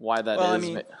why that is. I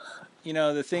mean,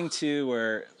 the thing too,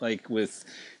 where like with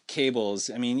cables,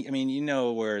 I mean,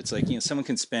 where it's like, someone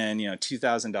can spend,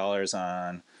 $2,000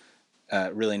 on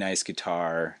a really nice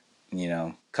guitar,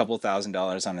 a couple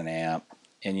 $1,000s on an amp,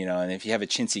 and and if you have a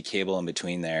chintzy cable in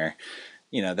between there,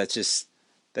 that's just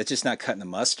not cutting the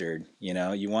mustard.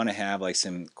 You want to have like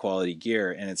some quality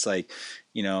gear. And it's like,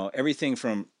 everything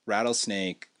from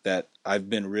Rattlesnake that I've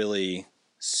been really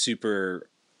super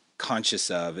conscious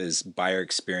of is buyer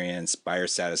experience, buyer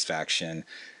satisfaction,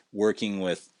 working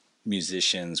with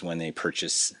musicians when they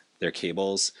purchase their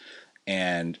cables.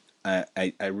 And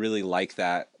I really like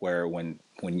that, where when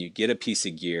you get a piece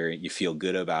of gear, you feel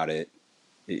good about it.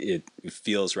 It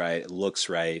feels right. It looks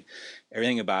right.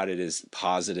 Everything about it is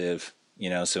positive.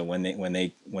 So when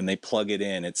they plug it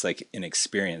in, it's like an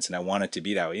experience, and I want it to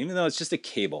be that way, even though it's just a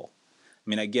cable. I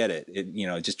mean, I get it.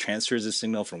 It just transfers a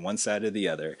signal from one side to the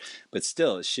other, but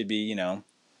still, it should be,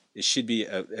 it should be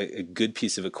a good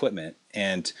piece of equipment.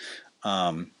 And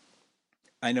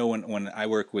I know when I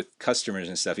work with customers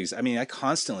and stuff, because I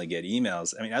constantly get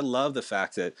emails. I love the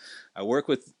fact that I work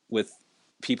with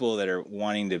people that are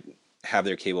wanting to have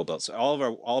their cable built. So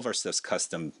all of our stuff's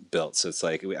custom built. So it's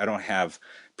like, I don't have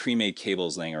pre-made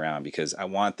cables laying around, because I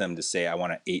want them to say, I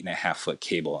want an 8.5 foot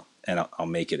cable, and I'll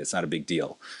make it. It's not a big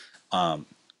deal.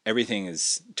 Everything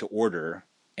is to order,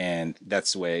 and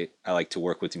that's the way I like to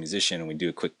work with the musician, and we do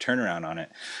a quick turnaround on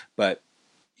it. But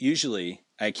usually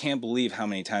I can't believe how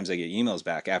many times I get emails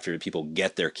back after people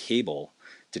get their cable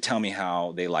to tell me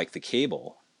how they like the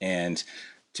cable. And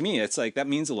to me, it's like, that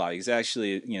means a lot, because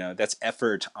actually, that's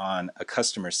effort on a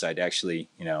customer side to actually,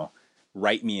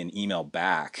 write me an email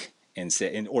back and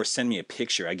say, or send me a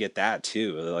picture. I get that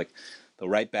too. They'll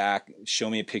write back, show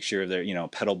me a picture of their,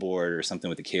 pedal board or something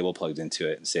with the cable plugged into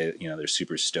it, and say, they're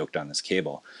super stoked on this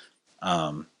cable.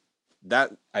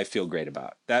 That I feel great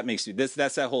about. That makes me, that's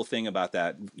that whole thing about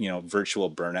that,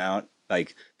 virtual burnout.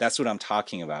 Like, that's what I'm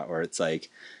talking about, where it's like,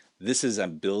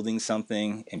 I'm building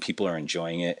something and people are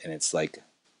enjoying it, and it's like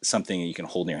something you can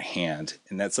hold in your hand.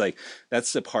 And that's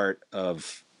the part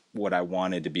of what I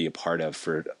wanted to be a part of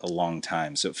for a long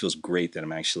time. So it feels great that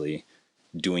I'm actually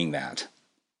doing that.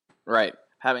 Right.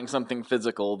 Having something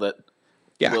physical that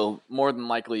will more than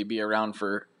likely be around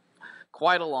for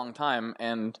quite a long time,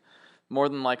 and more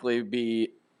than likely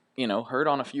be, heard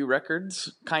on a few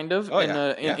records, kind of,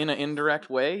 in an indirect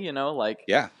way,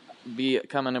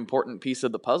 become an important piece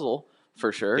of the puzzle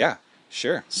for sure. Yeah,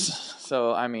 sure.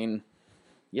 So,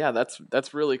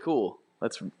 that's really cool.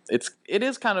 It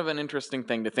is kind of an interesting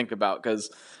thing to think about,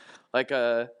 because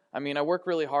I work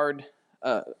really hard,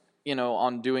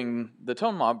 on doing the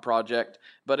Tone Mob project,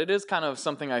 but it is kind of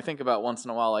something I think about once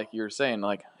in a while, like you were saying,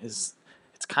 it's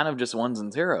kind of just ones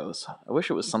and zeros. I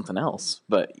wish it was something else,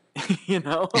 but and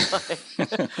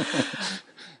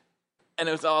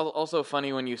it was also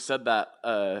funny when you said that,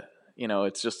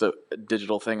 it's just a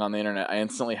digital thing on the internet. I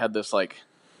instantly had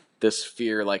this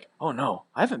fear, oh no,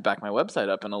 I haven't backed my website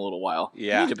up in a little while.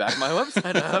 Yeah. I need to back my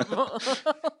website up.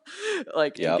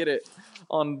 To get it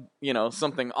on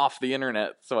something off the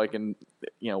internet so I can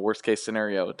worst case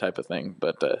scenario type of thing.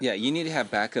 But yeah, you need to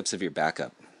have backups of your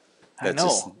backup.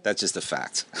 That's just a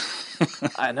fact.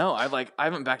 I know. I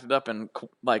haven't backed it up, and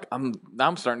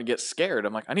I'm starting to get scared.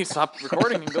 I'm like, I need to stop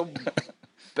recording and go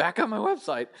back on my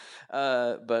website.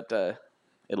 But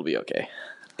it'll be okay.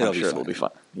 I'm sure it'll be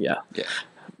fun. Yeah.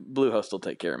 Bluehost will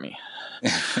take care of me.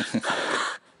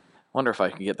 Wonder if I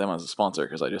can get them as a sponsor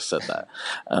because I just said that.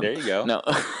 There you go. No.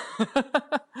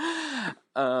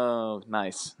 Oh,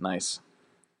 nice.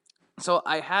 So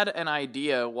I had an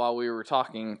idea while we were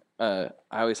talking. I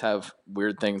always have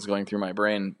weird things going through my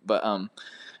brain, but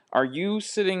are you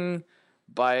sitting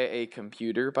by a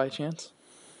computer by chance?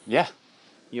 Yeah.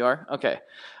 You are? Okay.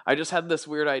 I just had this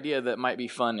weird idea that might be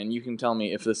fun, and you can tell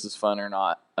me if this is fun or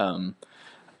not.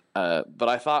 But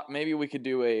I thought maybe we could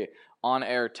do a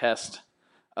on-air test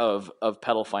of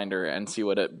Pedal Finder and see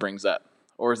what it brings up.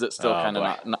 Or is it still kind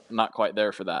of not quite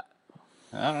there for that?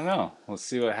 I don't know. Let's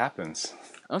see what happens.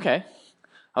 Okay.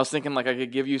 I was thinking I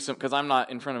could give you some, because I'm not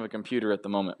in front of a computer at the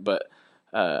moment, but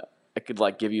I could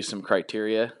give you some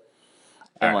criteria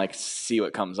and see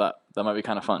what comes up. That might be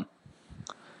kind of fun.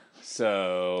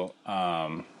 So,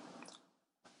 I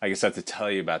guess I have to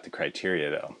tell you about the criteria,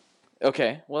 though.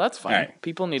 Okay, well, that's fine. Right.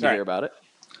 People need to hear about it.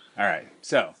 All right.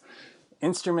 So,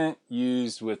 instrument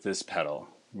used with this pedal.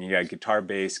 You got guitar,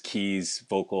 bass, keys,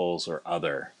 vocals, or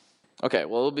other. Okay,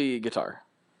 well, it'll be guitar.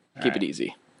 Keep it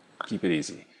easy. Keep it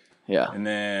easy. Yeah. And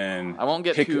then... I won't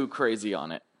get too crazy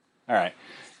on it. All right.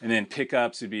 And then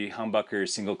pickups would be humbucker,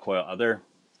 single coil, other.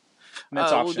 And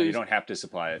that's optional. You don't have to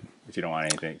supply it if you don't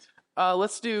want anything.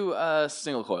 Let's do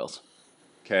single coils.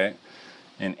 Okay.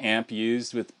 An amp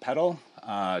used with pedal,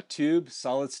 tube,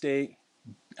 solid state,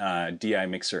 DI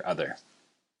mixer, other.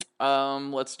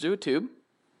 Let's do a tube.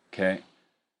 Okay.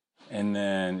 And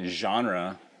then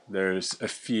genre, there's a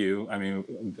few. I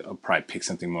mean, I'll probably pick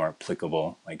something more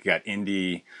applicable. You got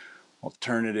indie,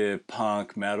 alternative,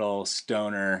 punk, metal,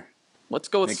 stoner. Let's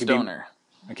go with stoner.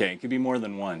 Okay, it could be more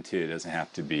than one, too. It doesn't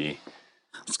have to be...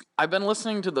 I've been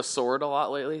listening to The Sword a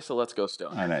lot lately, so let's go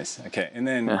stoner. Oh, nice. Okay, and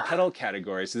then pedal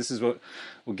categories. So this is what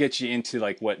will get you into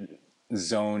what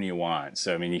zone you want.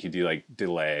 So, I mean, you could do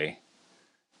delay,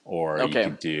 or you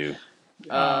could do...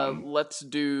 let's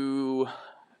do...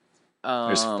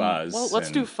 there's fuzz. Well,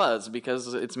 let's do fuzz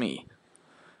because it's me.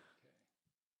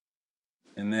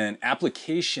 And then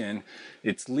application,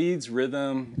 it's leads,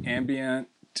 rhythm, ambient,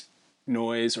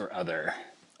 noise, or other.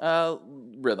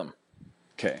 Rhythm.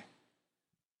 Okay.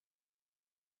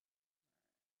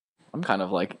 I'm kind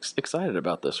of excited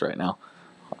about this right now.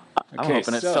 I'm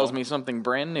hoping it tells me something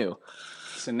brand new.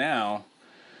 So now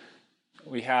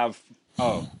we have...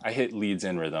 Oh, I hit leads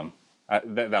and rhythm.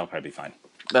 That'll probably be fine.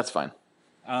 That's fine.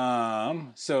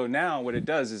 So now what it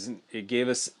does is it gave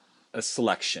us a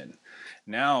selection.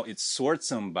 Now it sorts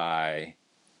them by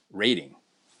rating.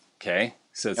 Okay?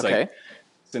 So it's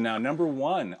so now number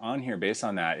one on here based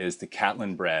on that is the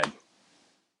Catlin Bread.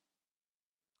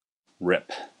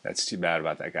 RIP. That's too bad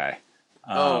about that guy.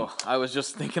 I was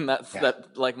just thinking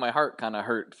that my heart kind of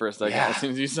hurt for a second as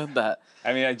soon as you said that.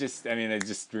 I just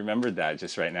remembered that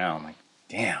just right now. I'm like,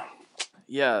 damn.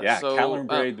 Yeah. Yeah. So, Catlin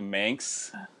Bread, the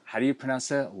Manx. How do you pronounce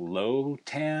that?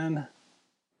 Lotan?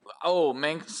 Oh,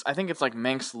 Manx. I think it's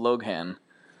Manx Logan.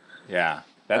 Yeah.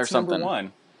 That's number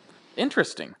one.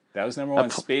 Interesting. That was number one.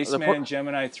 Spaceman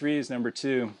Gemini 3 is number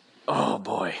two. Oh,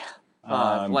 boy.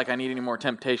 I need any more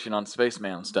temptation on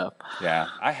Spaceman stuff. Yeah,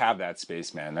 I have that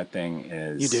Spaceman. That thing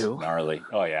is gnarly.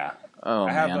 Oh, yeah. Oh,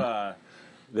 I have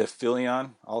the Philion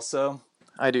also.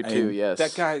 I do too, yes.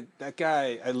 That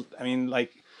guy, I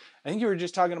think you were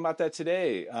just talking about that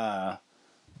today,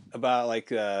 about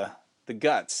the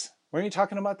guts. Weren't you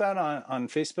talking about that on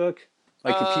Facebook?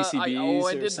 The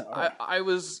PCBs? I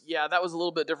was, that was a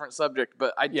little bit different subject,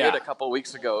 but I did a couple of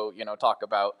weeks ago, talk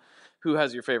about who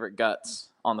has your favorite guts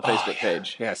on the Facebook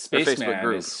page. Yeah,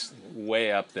 Spaceman is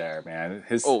way up there, man.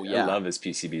 I love his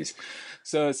PCBs.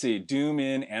 So let's see, Doom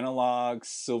in Analog,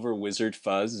 Silver Wizard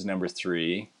Fuzz is number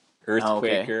 3.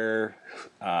 Earthquaker,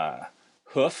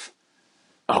 Hoof.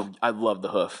 Oh, I love the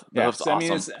Hoof. The Hoof's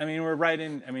awesome. We're right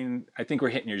in. I think we're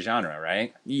hitting your genre,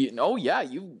 right? You've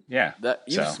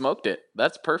smoked it.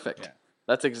 That's perfect. Yeah.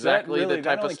 That's exactly the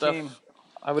type of stuff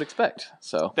I would expect.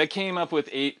 So that came up with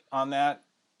 8 on that.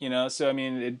 So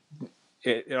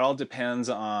it all depends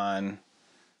on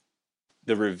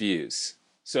the reviews.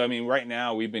 So right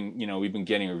now we've been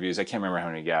getting reviews. I can't remember how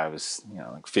many we got. It was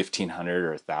 1,500 or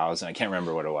 1,000. I can't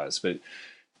remember what it was, but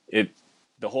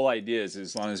the whole idea is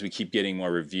as long as we keep getting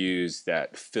more reviews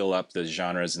that fill up the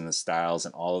genres and the styles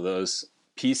and all of those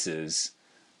pieces,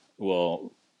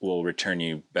 we'll will return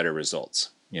you better results.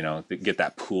 Get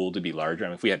that pool to be larger. I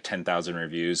mean, if we had 10,000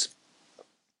 reviews,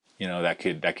 that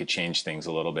could change things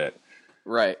a little bit.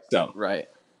 Right. So right.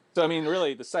 So I mean,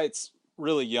 really, the site's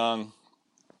really young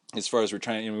as far as we're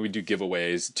trying. We do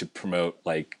giveaways to promote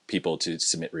like people to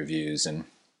submit reviews and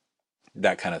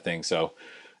that kind of thing. So,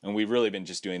 and we've really been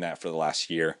just doing that for the last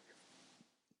year.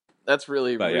 That's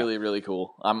really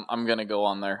cool. I'm gonna go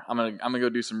on there. I'm gonna go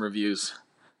do some reviews.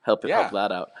 Help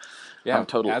that out. Yeah, I'm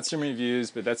totally add some reviews,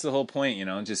 but that's the whole point,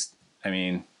 just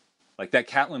like that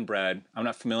Catlin bread. I'm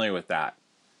not familiar with that,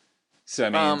 so I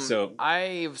mean,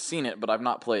 I've seen it, but I've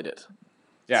not played it.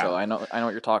 Yeah, so I know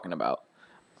what you're talking about.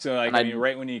 So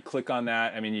right when you click on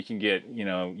that, you can get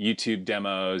YouTube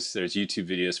demos. There's YouTube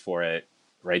videos for it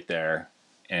right there,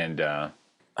 and man,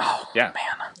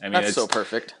 that's so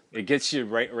perfect. It gets you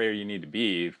right where you need to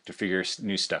be to figure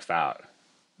new stuff out,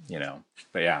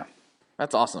 But yeah.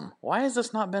 That's awesome. Why has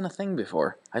this not been a thing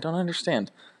before? I don't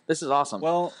understand. This is awesome.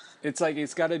 Well, it's like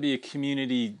it's got to be a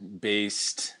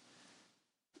community-based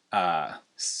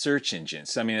search engine.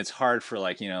 So, it's hard for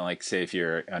say if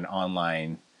you're an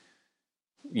online,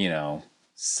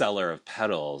 seller of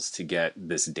pedals to get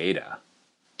this data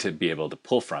to be able to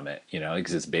pull from it,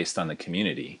 because it's based on the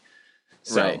community.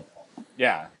 So, right.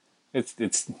 Yeah, it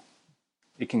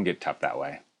can get tough that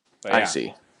way. But, I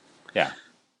see. Yeah.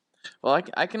 Well,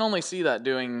 I can only see that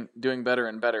doing better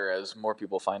and better as more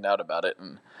people find out about it,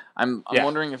 and I'm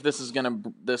wondering if this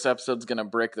episode's gonna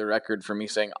break the record for me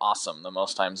saying "awesome" the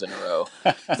most times in a row.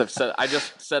 I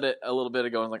just said it a little bit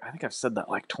ago. I was like, I think I've said that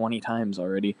like 20 times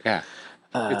already. Yeah,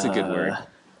 it's a good word.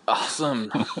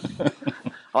 Awesome. I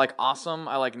like awesome.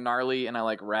 I like gnarly, and I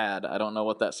like rad. I don't know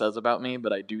what that says about me,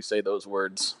 but I do say those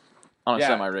words on a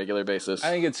semi-regular basis. I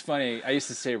think it's funny. I used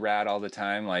to say rad all the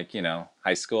time, like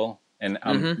high school. And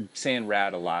I'm saying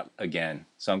rad a lot again,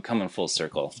 so I'm coming full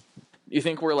circle. You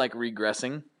think we're like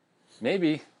regressing?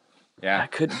 Maybe. Yeah.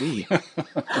 That could be.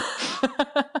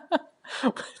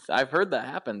 I've heard that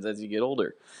happens as you get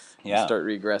older. Yeah. You start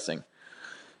regressing.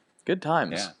 Good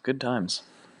times. Yeah. Good times.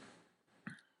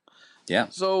 Yeah.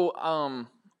 So, on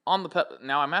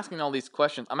now I'm asking all these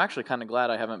questions. I'm actually kind of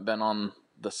glad I haven't been on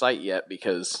the site yet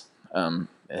because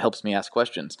it helps me ask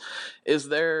questions. Is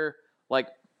there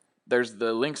there's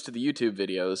the links to the YouTube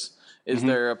videos. Is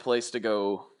there a place to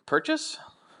go purchase?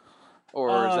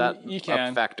 Or is that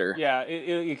a factor? Yeah,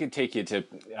 it can take you to...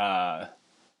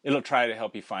 it'll try to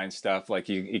help you find stuff. Like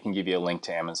it can give you a link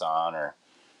to Amazon or,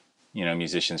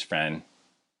 Musician's Friend.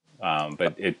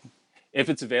 But if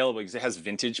it's available, because it has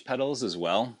vintage pedals as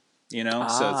well, so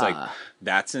it's like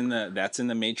that's in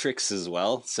the matrix as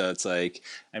well. So it's like,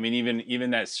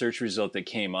 even that search result that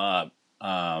came up,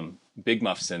 Big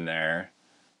Muff's in there.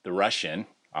 The Russian,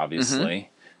 obviously,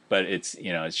 but it's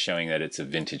it's showing that it's a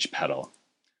vintage pedal,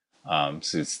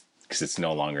 so it's because it's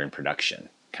no longer in production,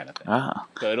 kind of thing.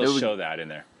 So it'll show that in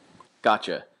there.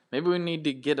 Gotcha. Maybe we need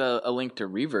to get a link to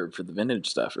Reverb for the vintage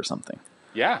stuff or something.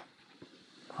 Yeah.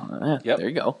 Yep. There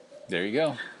you go. There you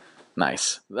go.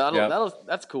 Nice.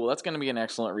 That's cool. That's going to be an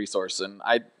excellent resource, and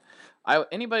I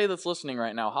anybody that's listening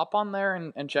right now, hop on there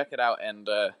and check it out and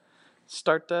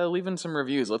start leaving some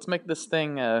reviews. Let's make this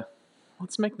thing.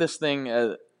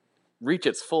 Reach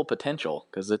its full potential,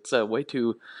 because it's way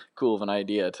too cool of an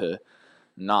idea to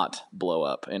not blow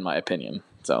up, in my opinion.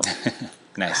 So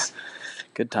nice.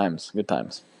 Good times.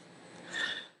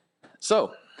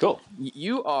 So cool.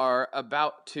 You are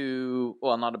about to,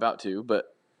 well, not about to,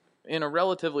 but in a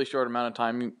relatively short amount of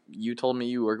time, you told me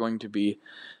you were going to be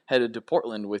headed to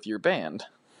Portland with your band.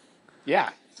 Yeah.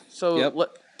 So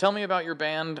tell me about your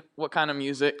band, what kind of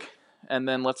music, and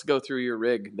then let's go through your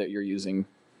rig that you're using.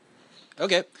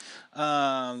 Okay.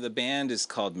 The band is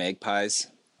called Magpies.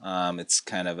 It's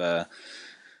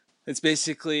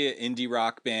basically an indie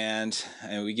rock band,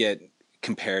 and we get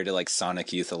compared to like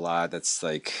Sonic Youth a lot. That's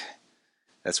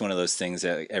one of those things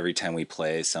that every time we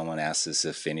play, someone asks us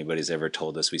if anybody's ever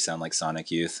told us we sound like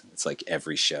Sonic Youth. It's like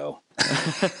every show.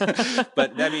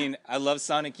 But I love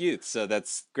Sonic Youth, so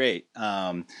that's great.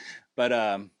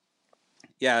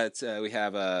 Yeah, it's we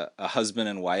have a husband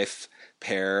and wife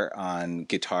pair on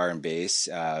guitar and bass.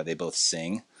 They both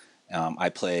sing. I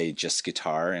play just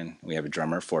guitar, and we have a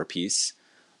drummer, 4-piece.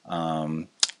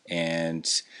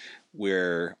 And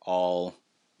we're all,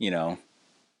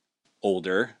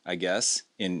 older, I guess.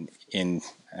 I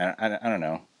don't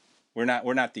know. We're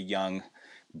not the young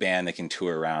band that can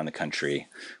tour around the country,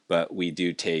 but we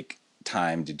do take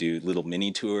time to do little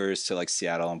mini tours to like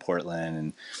Seattle and Portland,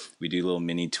 and we do little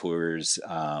mini tours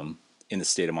in the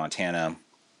state of Montana,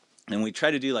 and we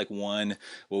try to do like one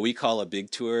what we call a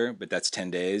big tour, but that's 10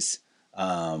 days,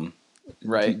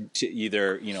 Right. to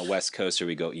either West Coast or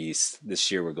we go east.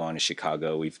 This year we're going to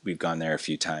Chicago. We've gone there a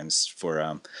few times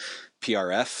for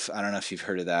PRF. I don't know if you've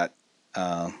heard of that,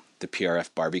 the PRF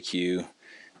barbecue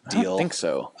deal. I don't think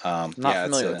so. Not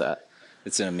familiar with that.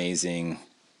 It's an amazing,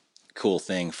 cool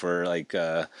thing for like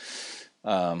the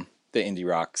indie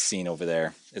rock scene over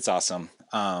there. It's awesome.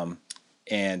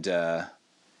 And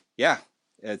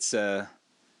it's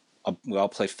we all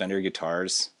play Fender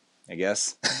guitars, I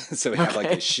guess. So we have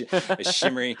like a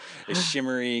shimmery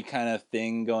kind of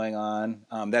thing going on.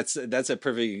 That's a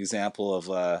perfect example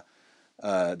of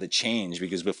the change,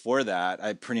 because before that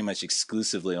I pretty much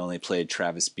exclusively only played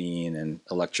Travis Bean and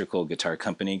Electrical Guitar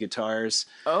Company guitars.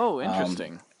 Oh,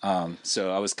 interesting.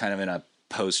 So I was kind of in a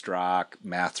post rock,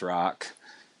 math rock,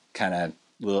 kind of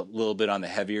little bit on the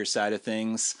heavier side of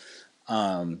things.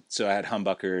 So I had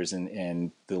humbuckers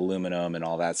and the aluminum and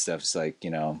all that stuff. It's like,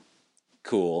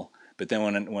 cool. But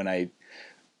then when I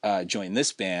joined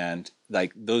this band,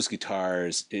 like those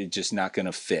guitars, it's just not going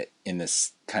to fit in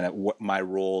this kind of what my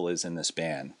role is in this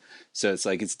band. So it's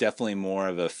like, it's definitely more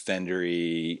of a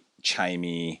Fendery,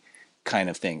 chimey kind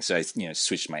of thing. So I,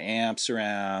 switched my amps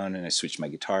around and I switched my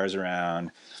guitars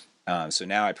around. So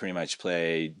now I pretty much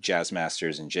play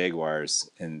Jazzmasters and Jaguars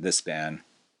in this band.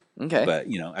 Okay. But,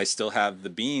 I still have the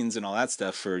Beans and all that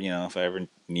stuff for, if I ever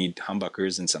need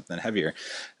humbuckers and something heavier.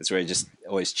 That's where it just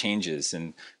always changes.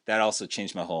 And that also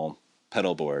changed my whole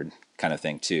pedal board kind of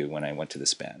thing too when I went to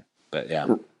this band. But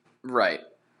yeah. Right.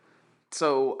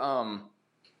 So,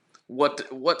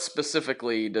 what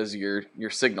specifically does your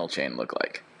signal chain look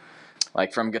like?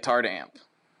 Like from guitar to amp?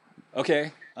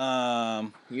 Okay. So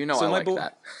I like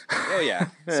that. Oh yeah.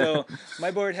 So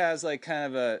my board has like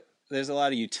kind of there's a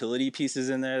lot of utility pieces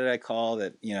in there that I call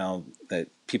that, that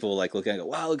people like look at and go,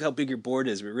 wow, look how big your board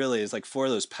is. But really it's like 4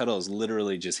 of those pedals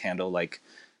literally just handle like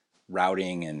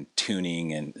routing and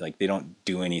tuning, and like they don't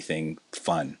do anything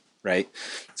fun. Right.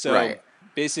 So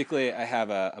basically I have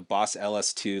a Boss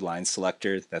LS2 line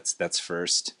selector. That's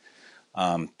first.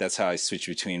 That's how I switch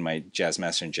between my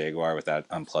Jazzmaster and Jaguar without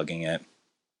unplugging it.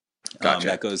 Gotcha.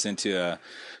 That goes into a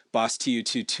Boss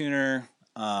TU2 tuner.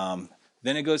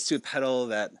 Then it goes to a pedal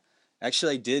that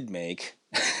actually I did make.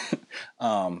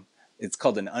 It's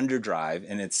called an underdrive,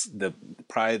 and it's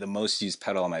probably the most used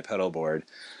pedal on my pedal board.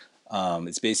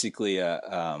 It's basically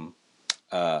a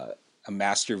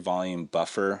master volume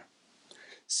buffer.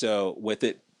 So with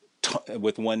it,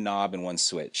 with one knob and one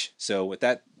switch. So with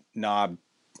that knob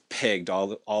pegged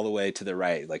all the way to the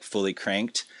right, like fully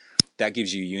cranked, that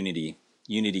gives you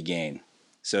unity gain.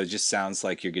 So it just sounds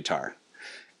like your guitar.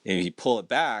 And if you pull it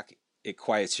back, it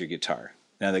quiets your guitar.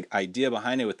 Now the idea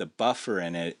behind it with the buffer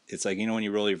in it, it's like, when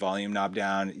you roll your volume knob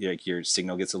down, your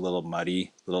signal gets a little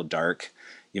muddy, a little dark,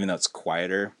 even though it's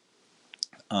quieter.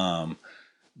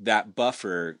 That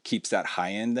buffer keeps that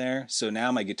high end there. So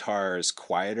now my guitar is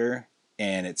quieter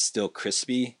and it's still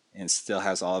crispy and still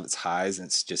has all of its highs, and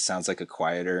it just sounds like a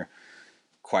quieter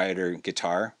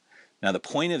guitar. Now the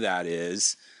point of that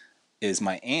is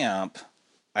my amp.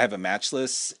 I have a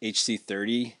Matchless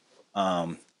HC30.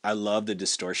 I love the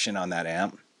distortion on that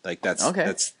amp. Like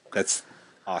that's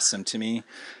awesome to me.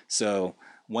 So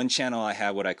one channel I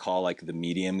have what I call like the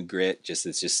medium grit.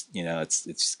 It's just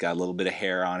got a little bit of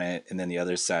hair on it, and then the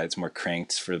other side it's more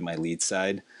cranked for my lead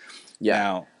side. Yeah.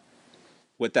 Now,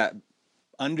 what that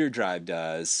underdrive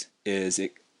does is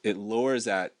it lowers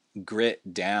that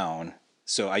grit down.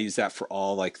 So I use that for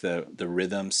all like the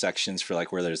rhythm sections for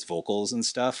like where there's vocals and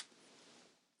stuff.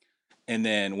 And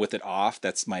then with it off,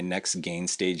 that's my next gain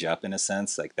stage up in a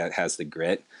sense, like that has the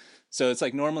grit. So it's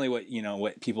like normally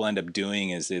what people end up doing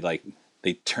is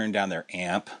they turn down their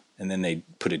amp and then they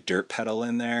put a dirt pedal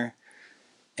in there.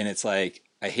 And it's like,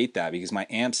 I hate that because my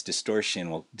amp's distortion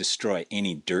will destroy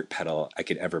any dirt pedal I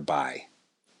could ever buy.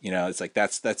 It's like,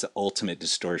 that's the ultimate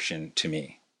distortion to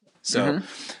me. So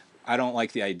I don't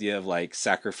like the idea of like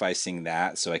sacrificing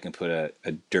that so I can put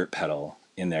a dirt pedal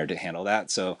in there to handle that.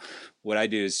 So what I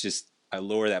do is I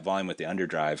lower that volume with the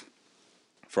underdrive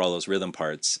for all those rhythm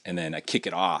parts, and then I kick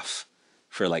it off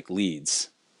for like leads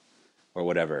or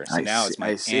whatever. So it's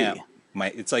my amp.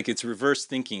 It's like it's reverse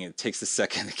thinking. It takes a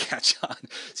second to catch on.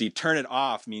 So you turn it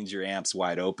off means your amp's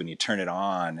wide open. You turn it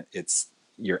on,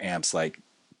 your amp's like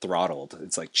throttled.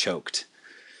 It's like choked.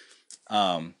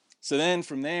 So then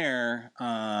from there,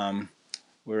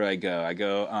 where do I go? I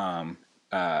go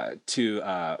to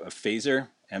a phaser,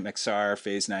 MXR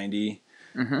Phase 90.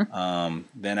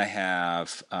 Then I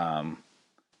have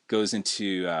goes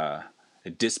into a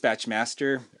Dispatch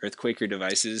Master, Earthquaker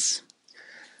Devices,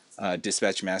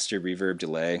 Dispatch Master reverb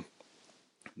delay.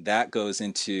 That goes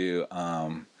into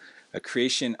a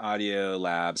Creation Audio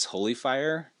Labs Holy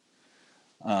Fire.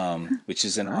 which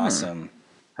is an awesome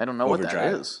I don't know overdrive.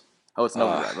 what that is. Oh, it's an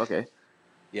overdrive. Okay.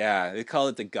 Yeah, they call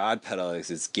it the God pedal because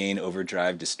it's gain,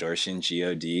 overdrive, distortion,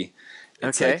 God. It's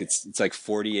Okay. like it's like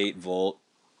 48 volt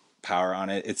power on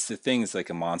it. It's like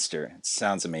a monster. It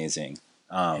sounds amazing.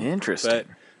 Interesting.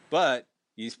 But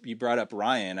you brought up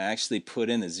Ryan. I actually put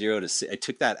in the 0 to 6. I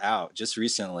took that out just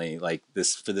recently, like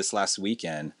this last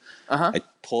weekend. I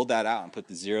pulled that out and put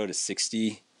the 0 to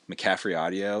 60 McCaffrey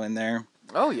audio in there.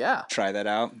 Oh yeah. Try that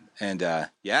out, and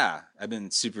I've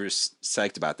been super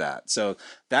psyched about that. So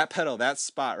that pedal, that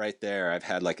spot right there, I've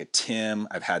had like a Tim,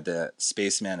 I've had the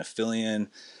Spaceman Aphelion,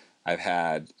 I've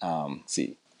had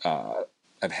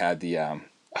I've had the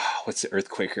what's the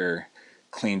Earthquaker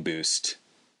Clean Boost,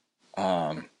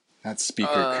 not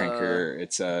speaker cranker.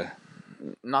 It's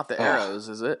not the arrows,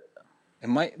 is it? It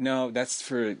might that's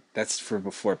for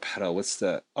before pedal. What's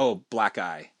the Black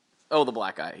Eye? Oh, the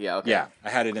Black Eye. Yeah, okay. Yeah, I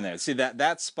had it in there. See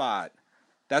that spot,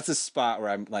 that's a spot where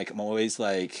I'm always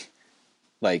like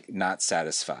not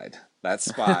satisfied. That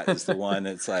spot is the one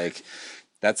that's like,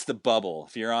 that's the bubble.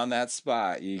 If you're on that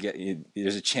spot,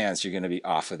 there's a chance you're going to be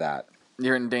off of that.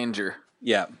 You're in danger.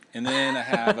 Yeah. And then I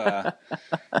have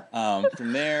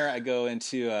from there I go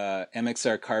into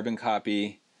MXR Carbon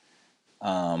Copy,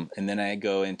 and then I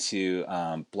go into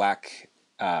Black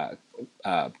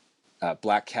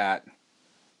Cat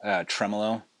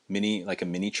tremolo mini, like a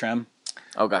mini trem.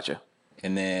 Oh, gotcha.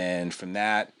 And then from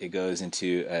that it goes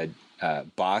into a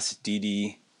Boss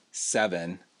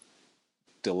DD7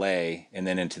 delay, and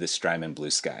then into the Strymon Blue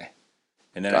Sky.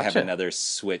 And then I have another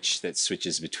switch that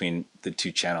switches between the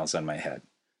two channels on my head.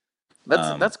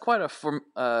 That's quite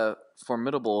a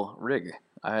formidable rig.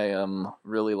 I am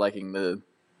really liking the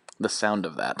sound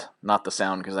of that. Not the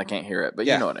sound because I can't hear it, but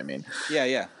you know what I mean.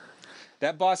 Yeah.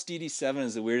 That Boss DD7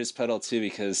 is the weirdest pedal too,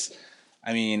 because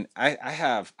I mean, I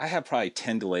have probably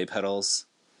 10 delay pedals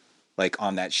like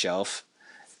on that shelf,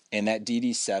 and that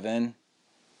DD7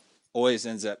 always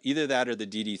ends up either that or the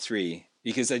DD3,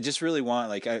 because I just really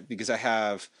want because I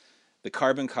have the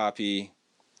Carbon Copy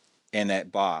and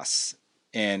that Boss,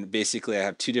 and basically I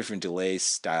have two different delay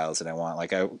styles that I want.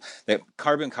 That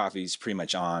Carbon Copy is pretty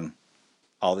much on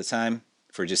all the time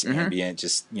for just ambient,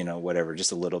 just whatever,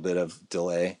 just a little bit of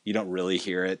delay. You don't really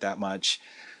hear it that much.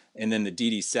 And then the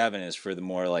DD7 is for the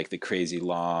more like the crazy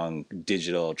long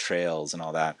digital trails and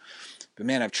all that. But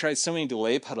man, I've tried so many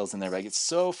delay pedals in there, but I get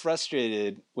so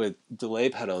frustrated with delay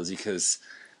pedals because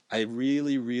I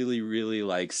really, really, really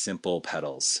like simple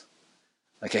pedals.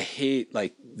 Like I hate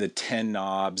like the 10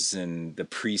 knobs and the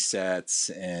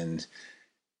presets and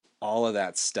all of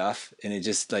that stuff. And it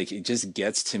just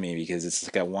gets to me because it's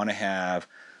like I want to have,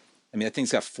 that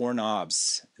thing's got 4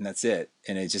 knobs and that's it.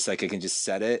 And it's just like I can just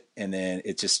set it and then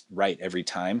it's just right every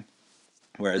time.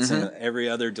 Whereas in every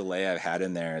other delay I've had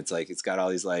in there, it's like it's got all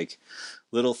these like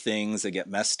little things that get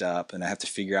messed up and I have to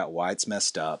figure out why it's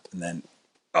messed up, and then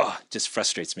it just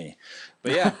frustrates me.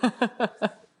 But yeah.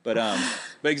 but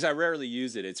because I rarely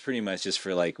use it, it's pretty much just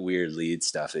for like weird lead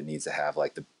stuff. It needs to have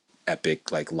like the epic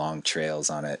like long trails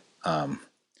on it.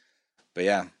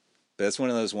 But that's one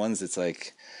of those ones that's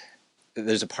like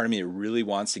there's a part of me that really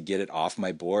wants to get it off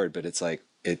my board, but it's like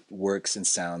it works and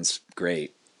sounds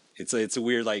great. It's a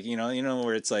weird like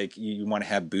where it's like you want to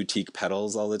have boutique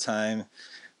pedals all the time,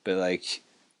 but like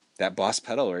that Boss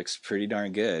pedal works pretty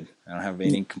darn good. I don't have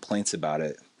any complaints about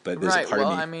it. But there's a part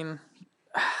of me.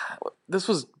 This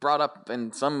was brought up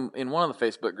in one of the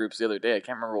Facebook groups the other day. I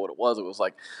can't remember what it was. It was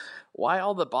like, why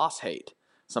all the Boss hate?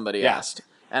 Somebody asked,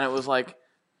 and it was like,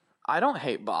 I don't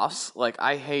hate Boss. Like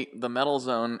I hate the Metal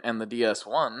Zone and the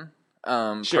DS1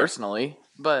 personally,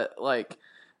 but like.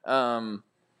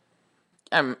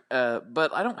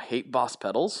 But I don't hate Boss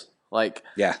pedals. Like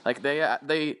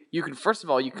they you can, first of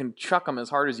all, you can chuck them as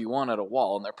hard as you want at a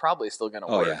wall and they're probably still going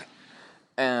to work.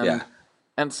 And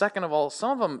second of all,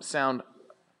 some of them sound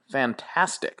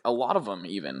fantastic. A lot of them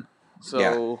even.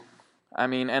 So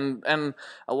and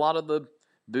a lot of the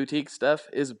boutique stuff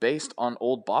is based on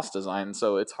old Boss design,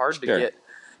 so it's hard to get,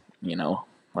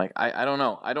 like I don't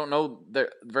know. I don't know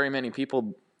there very many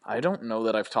people. I don't know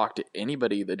that I've talked to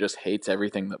anybody that just hates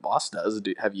everything that Boss does.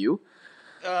 Have you?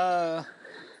 Well,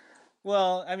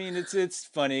 it's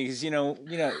funny because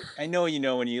I know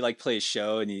when you like play a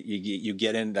show and you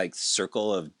get in like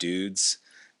circle of dudes,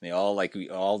 and we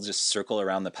all just circle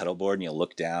around the pedal board and you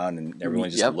look down and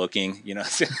everyone's just looking.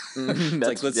 It's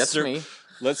like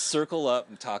let's circle up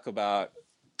and talk about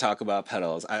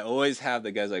pedals. I always have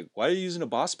the guys like, why are you using a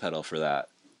Boss pedal for that?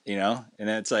 And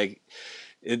it's like.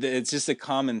 It's just a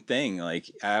common thing.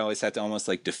 Like I always have to almost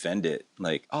like defend it.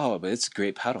 Like, but it's a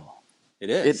great pedal.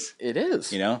 It is. It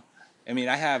is. I mean,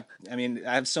 I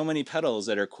have so many pedals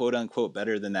that are quote unquote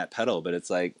better than that pedal, but it's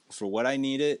like for what I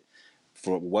need it,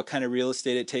 for what kind of real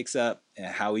estate it takes up, and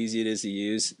how easy it is to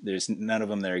use, there's none of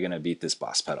them that are going to beat this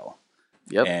Boss pedal.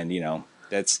 Yep. And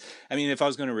I mean, if I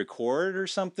was going to record or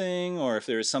something, or if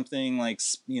there was something like,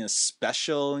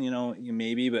 special,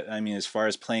 maybe, but I mean, as far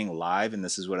as playing live, and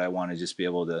this is what I want to just be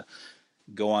able to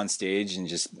go on stage and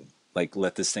just like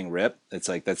let this thing rip. It's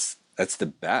like, that's the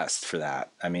best for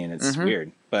that. I mean, it's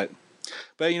weird, but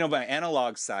by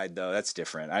analog side though, that's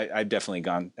different. I've definitely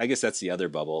gone, I guess that's the other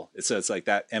bubble. It's like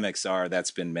that MXR,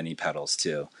 that's been many pedals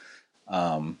too.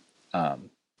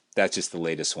 That's just the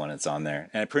latest one that's on there.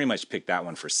 And I pretty much picked that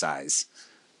one for size.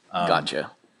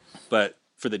 Gotcha. But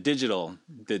for the digital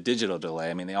delay,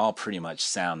 I mean, they all pretty much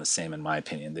sound the same in my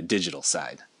opinion, the digital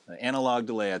side. The analog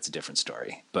delay, that's a different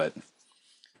story, but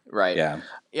right. Yeah.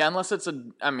 Unless it's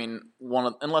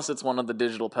unless it's one of the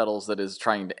digital pedals that is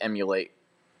trying to emulate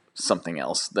something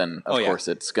else, then of course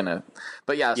it's gonna.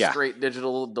 But straight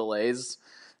digital delays,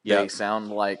 they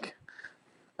sound like,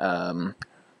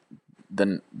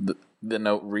 the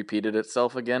note repeated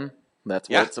itself again. That's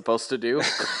what it's supposed to do.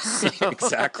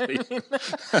 Exactly.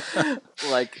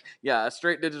 A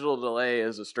straight digital delay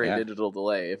is a straight digital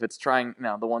delay. If it's trying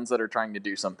now, the ones that are trying to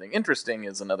do something interesting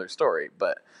is another story.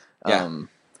 But I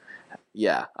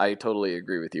totally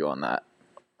agree with you on that.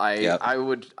 I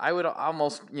would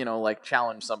almost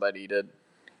challenge somebody to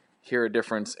hear a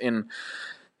difference in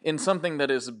something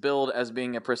that is billed as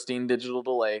being a pristine digital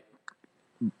delay.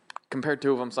 Compare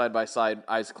two of them side by side,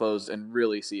 eyes closed, and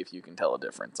really see if you can tell a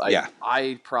difference.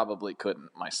 I probably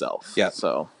couldn't myself. Yep.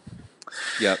 So,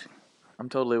 I'm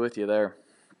totally with you there.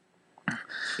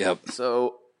 Yep.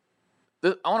 So,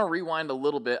 I want to rewind a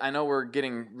little bit. I know we're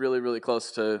getting really, really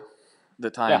close to the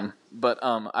time, but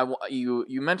you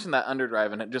mentioned that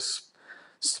underdrive, and it just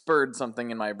spurred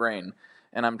something in my brain,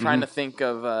 and I'm trying to think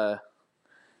of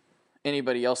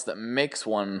anybody else that makes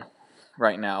one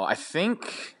right now. I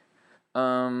think.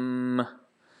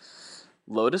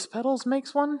 Lotus Pedals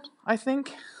makes one, I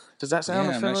think. Does that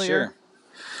sound familiar?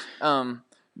 I'm not sure.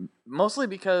 Mostly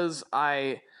because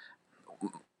I've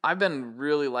been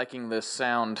really liking this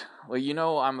sound.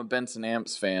 Well, I'm a Benson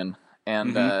Amps fan,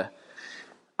 and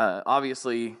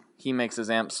obviously he makes his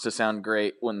amps to sound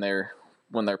great when they're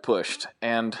pushed.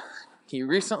 And he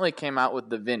recently came out with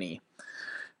the Vinny,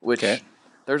 which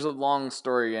there's a long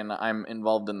story, and I'm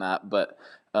involved in that, but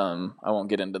I won't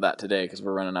get into that today because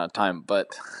we're running out of time.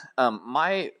 But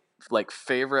my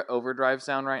favorite overdrive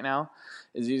sound right now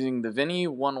is using the Vinny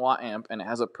 1 watt amp, and it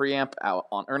has a preamp out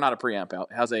or not a preamp out.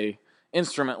 It has a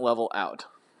instrument level out.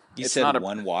 You said not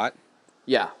 1 watt?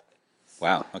 Yeah.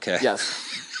 Wow. Okay. Yes.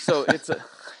 So it's a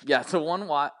 1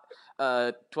 watt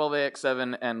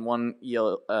 12AX7 and 1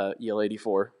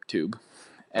 EL84 tube,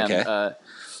 and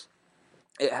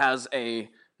it has a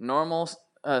normal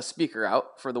speaker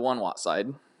out for the 1 watt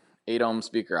side, 8 ohm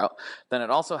speaker out. Then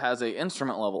it also has a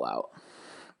instrument level out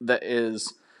that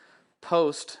is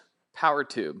post power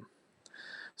tube.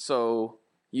 So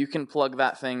you can plug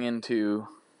that thing into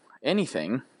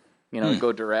anything,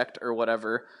 go direct or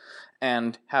whatever,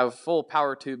 and have full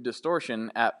power tube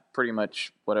distortion at pretty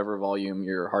much whatever volume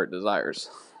your heart desires.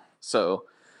 So,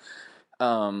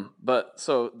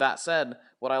 so that said,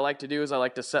 what I like to do is I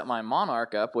like to set my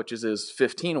Monarch up, which is his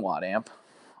 15 watt amp,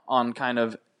 on kind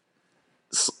of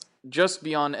just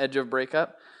beyond edge of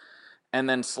breakup, and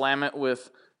then slam it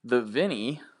with the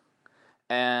Vinny,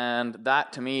 and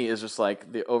that to me is just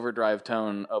like the overdrive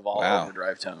tone of all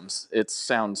overdrive tones. It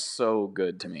sounds so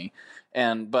good to me.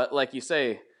 But like you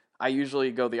say, I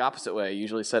usually go the opposite way. I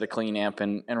usually set a clean amp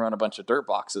and run a bunch of dirt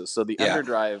boxes. So the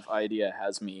underdrive idea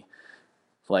has me,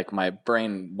 my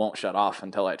brain won't shut off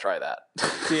until I try that.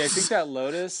 See, I think that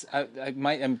Lotus, I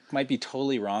might be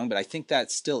totally wrong, but I think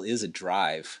that still is a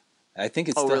drive. I think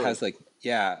it still has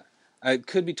I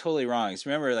could be totally wrong. So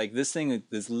remember, this thing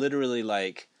is literally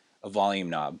like a volume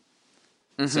knob.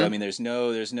 So I mean, there's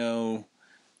no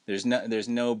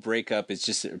breakup. It's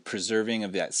just a preserving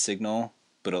of that signal,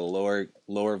 but a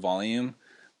lower volume,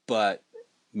 but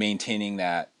maintaining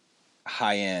that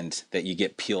high end that you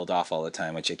get peeled off all the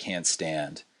time, which I can't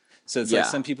stand. So it's like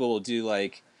some people will do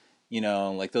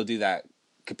they'll do that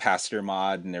capacitor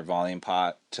mod in their volume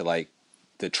pot to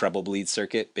the treble bleed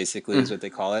circuit, basically is what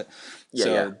they call it.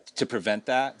 To prevent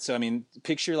that. So I mean,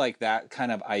 picture that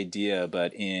kind of idea,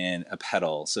 but in a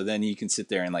pedal. So then you can sit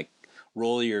there and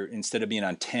roll instead of being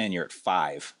on 10, you're at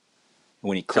 5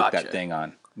 when you click that thing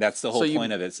on. That's the whole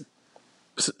point of it.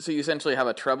 So you essentially have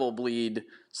a treble bleed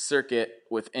circuit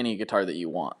with any guitar that you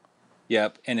want.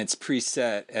 Yep, and it's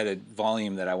preset at a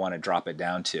volume that I want to drop it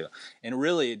down to. And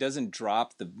really, it doesn't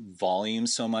drop the volume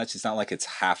so much. It's not like it's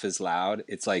half as loud.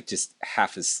 It's like just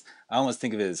half as, I almost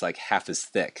think of it as like half as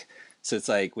thick. So it's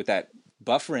like with that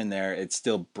buffer in there, it's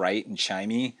still bright and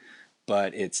chimey,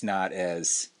 but it's not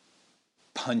as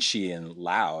punchy and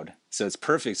loud. So it's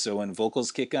perfect. So when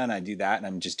vocals kick on, I do that, and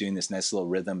I'm just doing this nice little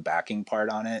rhythm backing part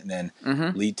on it. And then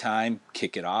lead time,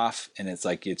 kick it off, and it's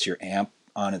like it's your amp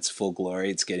on its full glory.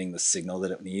 It's getting the signal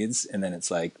that it needs, and then it's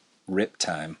like rip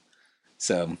time.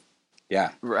 So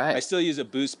yeah, right. I still use a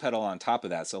boost pedal on top of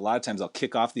that. So a lot of times I'll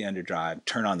kick off the underdrive,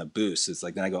 turn on the boost. It's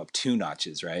like then I go up 2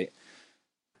 notches, right?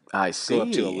 I see. Go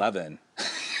up to 11.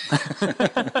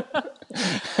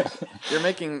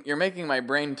 You're making my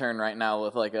brain turn right now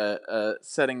with like a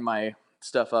setting my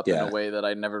stuff up in a way that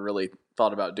I never really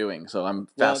thought about doing. So I'm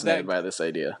fascinated by this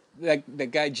idea.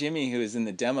 That guy Jimmy who was in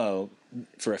the demo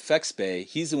for Effects Bay,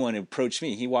 he's the one who approached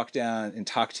me. He walked down and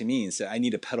talked to me and said, "I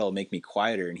need a pedal to make me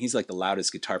quieter." And he's like the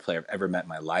loudest guitar player I've ever met in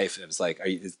my life. It was like,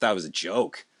 that was a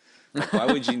joke. Like, why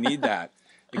would you need that?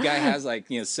 The guy has like,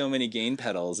 so many gain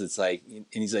pedals. It's like, and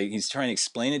he's trying to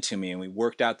explain it to me, and we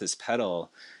worked out this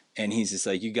pedal, and he's just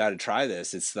like, "You got to try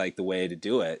this. It's like the way to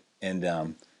do it." And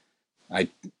I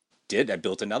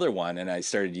built another one, and I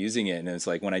started using it. And it was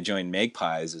like, when I joined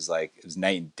Magpies, it was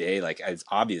night and day. Like, it's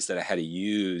obvious that I had to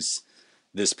use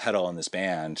this pedal in this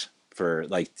band for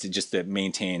like, to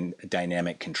maintain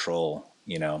dynamic control,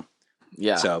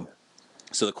 Yeah. So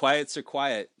the quiets are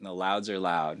quiet and the louds are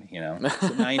loud,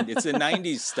 It's the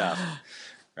 90s stuff,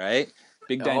 right?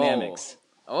 Big dynamics.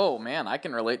 Oh man, I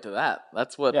can relate to that.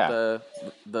 That's what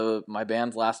my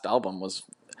band's last album was,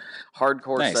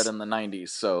 hardcore set in the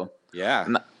 90s. So yeah,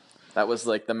 that was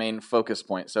like the main focus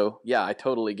point. So yeah, I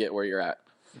totally get where you're at.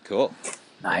 Cool.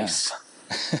 Nice.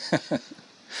 Yeah.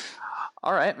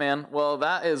 All right, man. Well,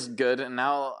 that is good. And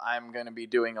now I'm going to be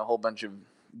doing a whole bunch of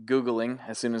Googling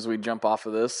as soon as we jump off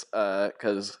of this,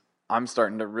 because I'm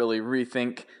starting to really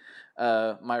rethink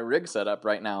my rig setup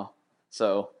right now.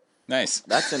 So nice.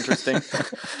 That's interesting.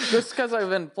 Just because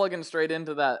I've been plugging straight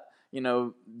into that,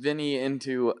 Vinny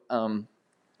into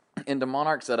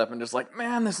Monarch setup, and just like,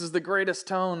 man, this is the greatest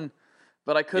tone,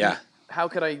 but I couldn't. Yeah. How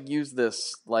could I use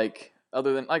this? Like,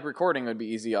 other than like recording would be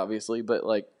easy, obviously, but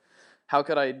like, how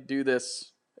could I do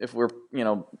this if we're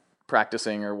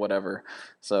practicing or whatever?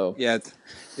 So yeah,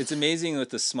 it's amazing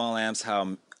with the small amps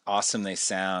how awesome they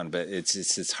sound, but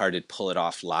it's hard to pull it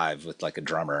off live with like a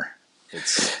drummer.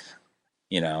 It's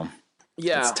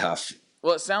it's tough.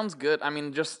 Well, it sounds good. I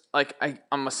mean, just like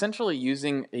I'm essentially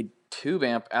using a tube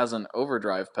amp as an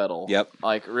overdrive pedal. Yep.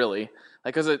 Like really,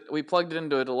 like because we plugged it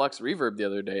into a deluxe reverb the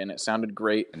other day and it sounded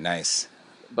great. Nice.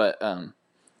 But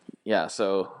yeah.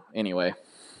 So anyway.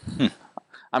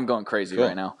 I'm going crazy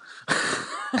right now.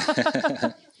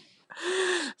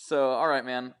 So, all right,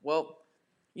 man. Well,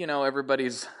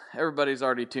 everybody's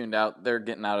already tuned out. They're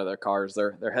getting out of their cars.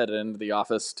 They're headed into the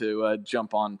office to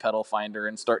jump on Pedal Finder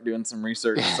and start doing some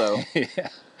research. So,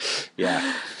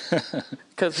 yeah.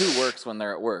 Because who works when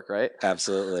they're at work, right?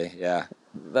 Absolutely, yeah.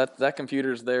 That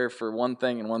computer's there for one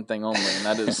thing and one thing only, and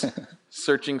that is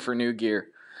searching for new gear.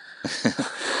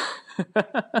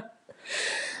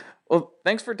 Well,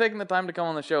 thanks for taking the time to come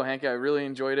on the show, Hank. I really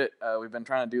enjoyed it. We've been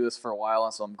trying to do this for a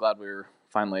while, so I'm glad we were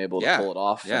finally able to pull it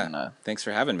off. Yeah, and, thanks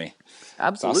for having me.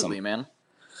 Absolutely, awesome. Man.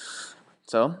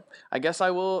 So I guess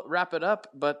I will wrap it up,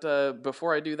 but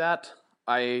before I do that,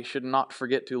 I should not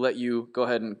forget to let you go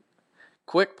ahead and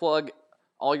quick plug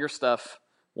all your stuff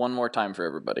one more time for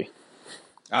everybody.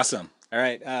 Awesome. All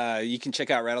right. You can check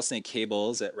out Rattlesnake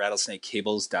Cables at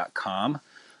rattlesnakecables.com.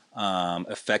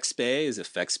 Effects Bay is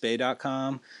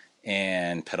effectsbay.com.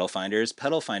 And Pedal Finder is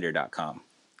pedalfinder.com.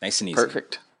 Nice and easy.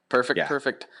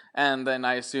 Perfect. And then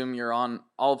I assume you're on,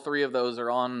 all three of those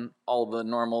are on all the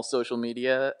normal social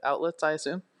media outlets, I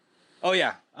assume? Oh,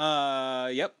 yeah.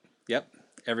 Yep.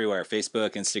 Everywhere.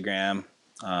 Facebook, Instagram.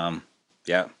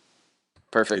 Yeah.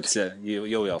 Perfect. It's, you'll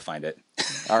be able to find it.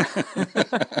 All right.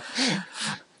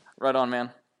 Right on, man.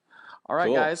 All right,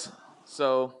 cool. Guys.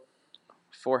 So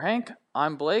for Hank,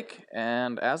 I'm Blake.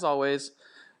 And as always,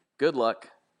 good luck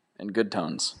and good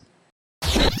tones.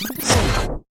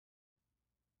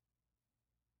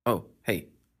 Oh, hey.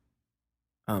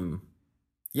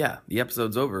 Yeah, the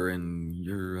episode's over and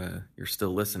you're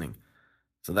still listening.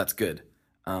 So that's good.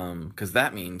 'Cause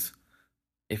that means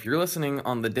if you're listening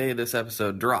on the day this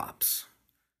episode drops,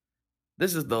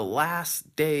 this is the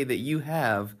last day that you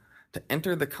have to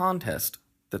enter the contest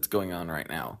that's going on right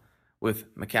now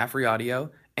with McCaffrey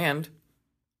Audio and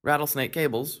Rattlesnake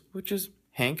Cables, which is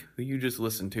Hank, who you just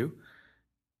listened to.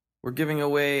 We're giving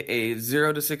away a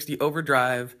 0 to 60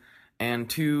 overdrive and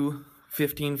 2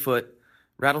 15-foot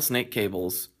rattlesnake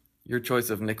cables, your choice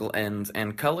of nickel ends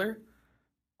and color.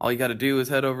 All you got to do is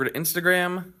head over to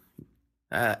Instagram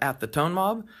at the Tone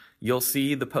Mob. You'll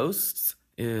see the posts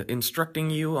instructing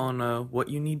you on what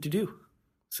you need to do.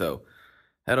 So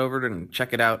head over and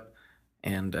check it out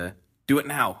and do it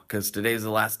now, because today's the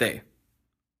last day.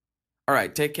 All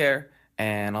right, take care,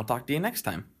 and I'll talk to you next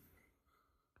time.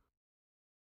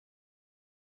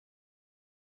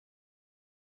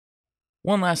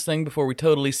 One last thing before we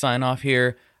totally sign off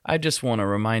here. I just want to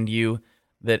remind you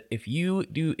that if you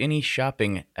do any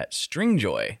shopping at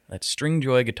Stringjoy, that's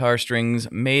Stringjoy guitar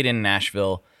strings made in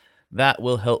Nashville, that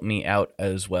will help me out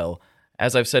as well.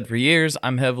 As I've said for years,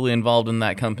 I'm heavily involved in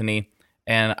that company,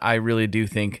 and I really do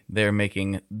think they're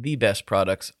making the best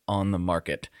products on the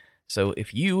market. So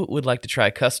if you would like to try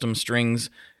custom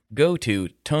strings, go to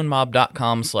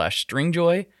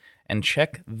tonemob.com/stringjoy and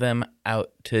check them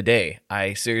out today.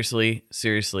 I seriously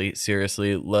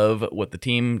love what the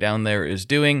team down there is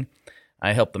doing.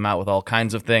 I help them out with all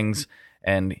kinds of things,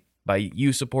 and by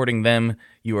you supporting them,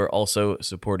 you are also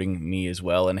supporting me as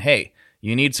well. And hey,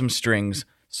 you need some strings,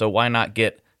 so why not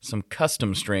get some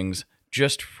custom strings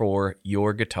just for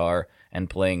your guitar and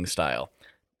playing style?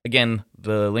 Again,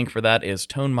 the link for that is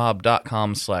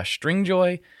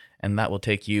tonemob.com/stringjoy, and that will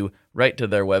take you right to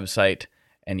their website,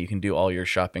 and you can do all your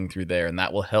shopping through there, and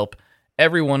that will help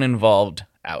everyone involved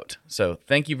out. So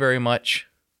thank you very much.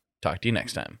 Talk to you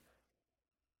next time.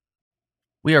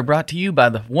 We are brought to you by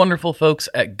the wonderful folks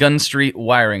at Gun Street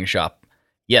Wiring Shop.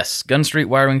 Yes, Gun Street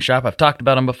Wiring Shop. I've talked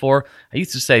about them before. I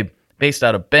used to say based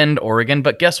out of Bend, Oregon,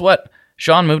 but guess what?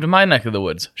 Sean moved to my neck of the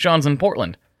woods. Sean's in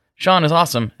Portland. Sean is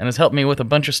awesome and has helped me with a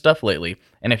bunch of stuff lately.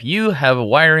 And if you have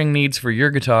wiring needs for your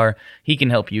guitar, he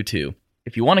can help you too.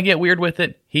 If you want to get weird with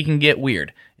it, he can get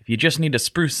weird. If you just need to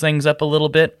spruce things up a little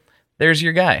bit, there's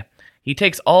your guy. He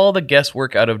takes all the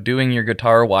guesswork out of doing your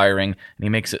guitar wiring, and he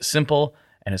makes it simple,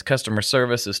 and his customer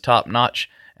service is top-notch,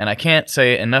 and I can't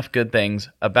say enough good things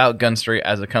about Gun Street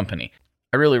as a company.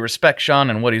 I really respect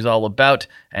Sean and what he's all about,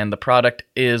 and the product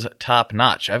is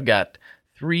top-notch. I've got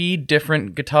 3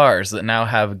 different guitars that now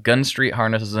have Gun Street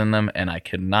harnesses in them, and I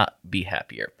could not be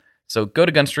happier. So go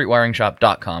to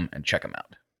gunstreetwiringshop.com and check them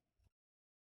out.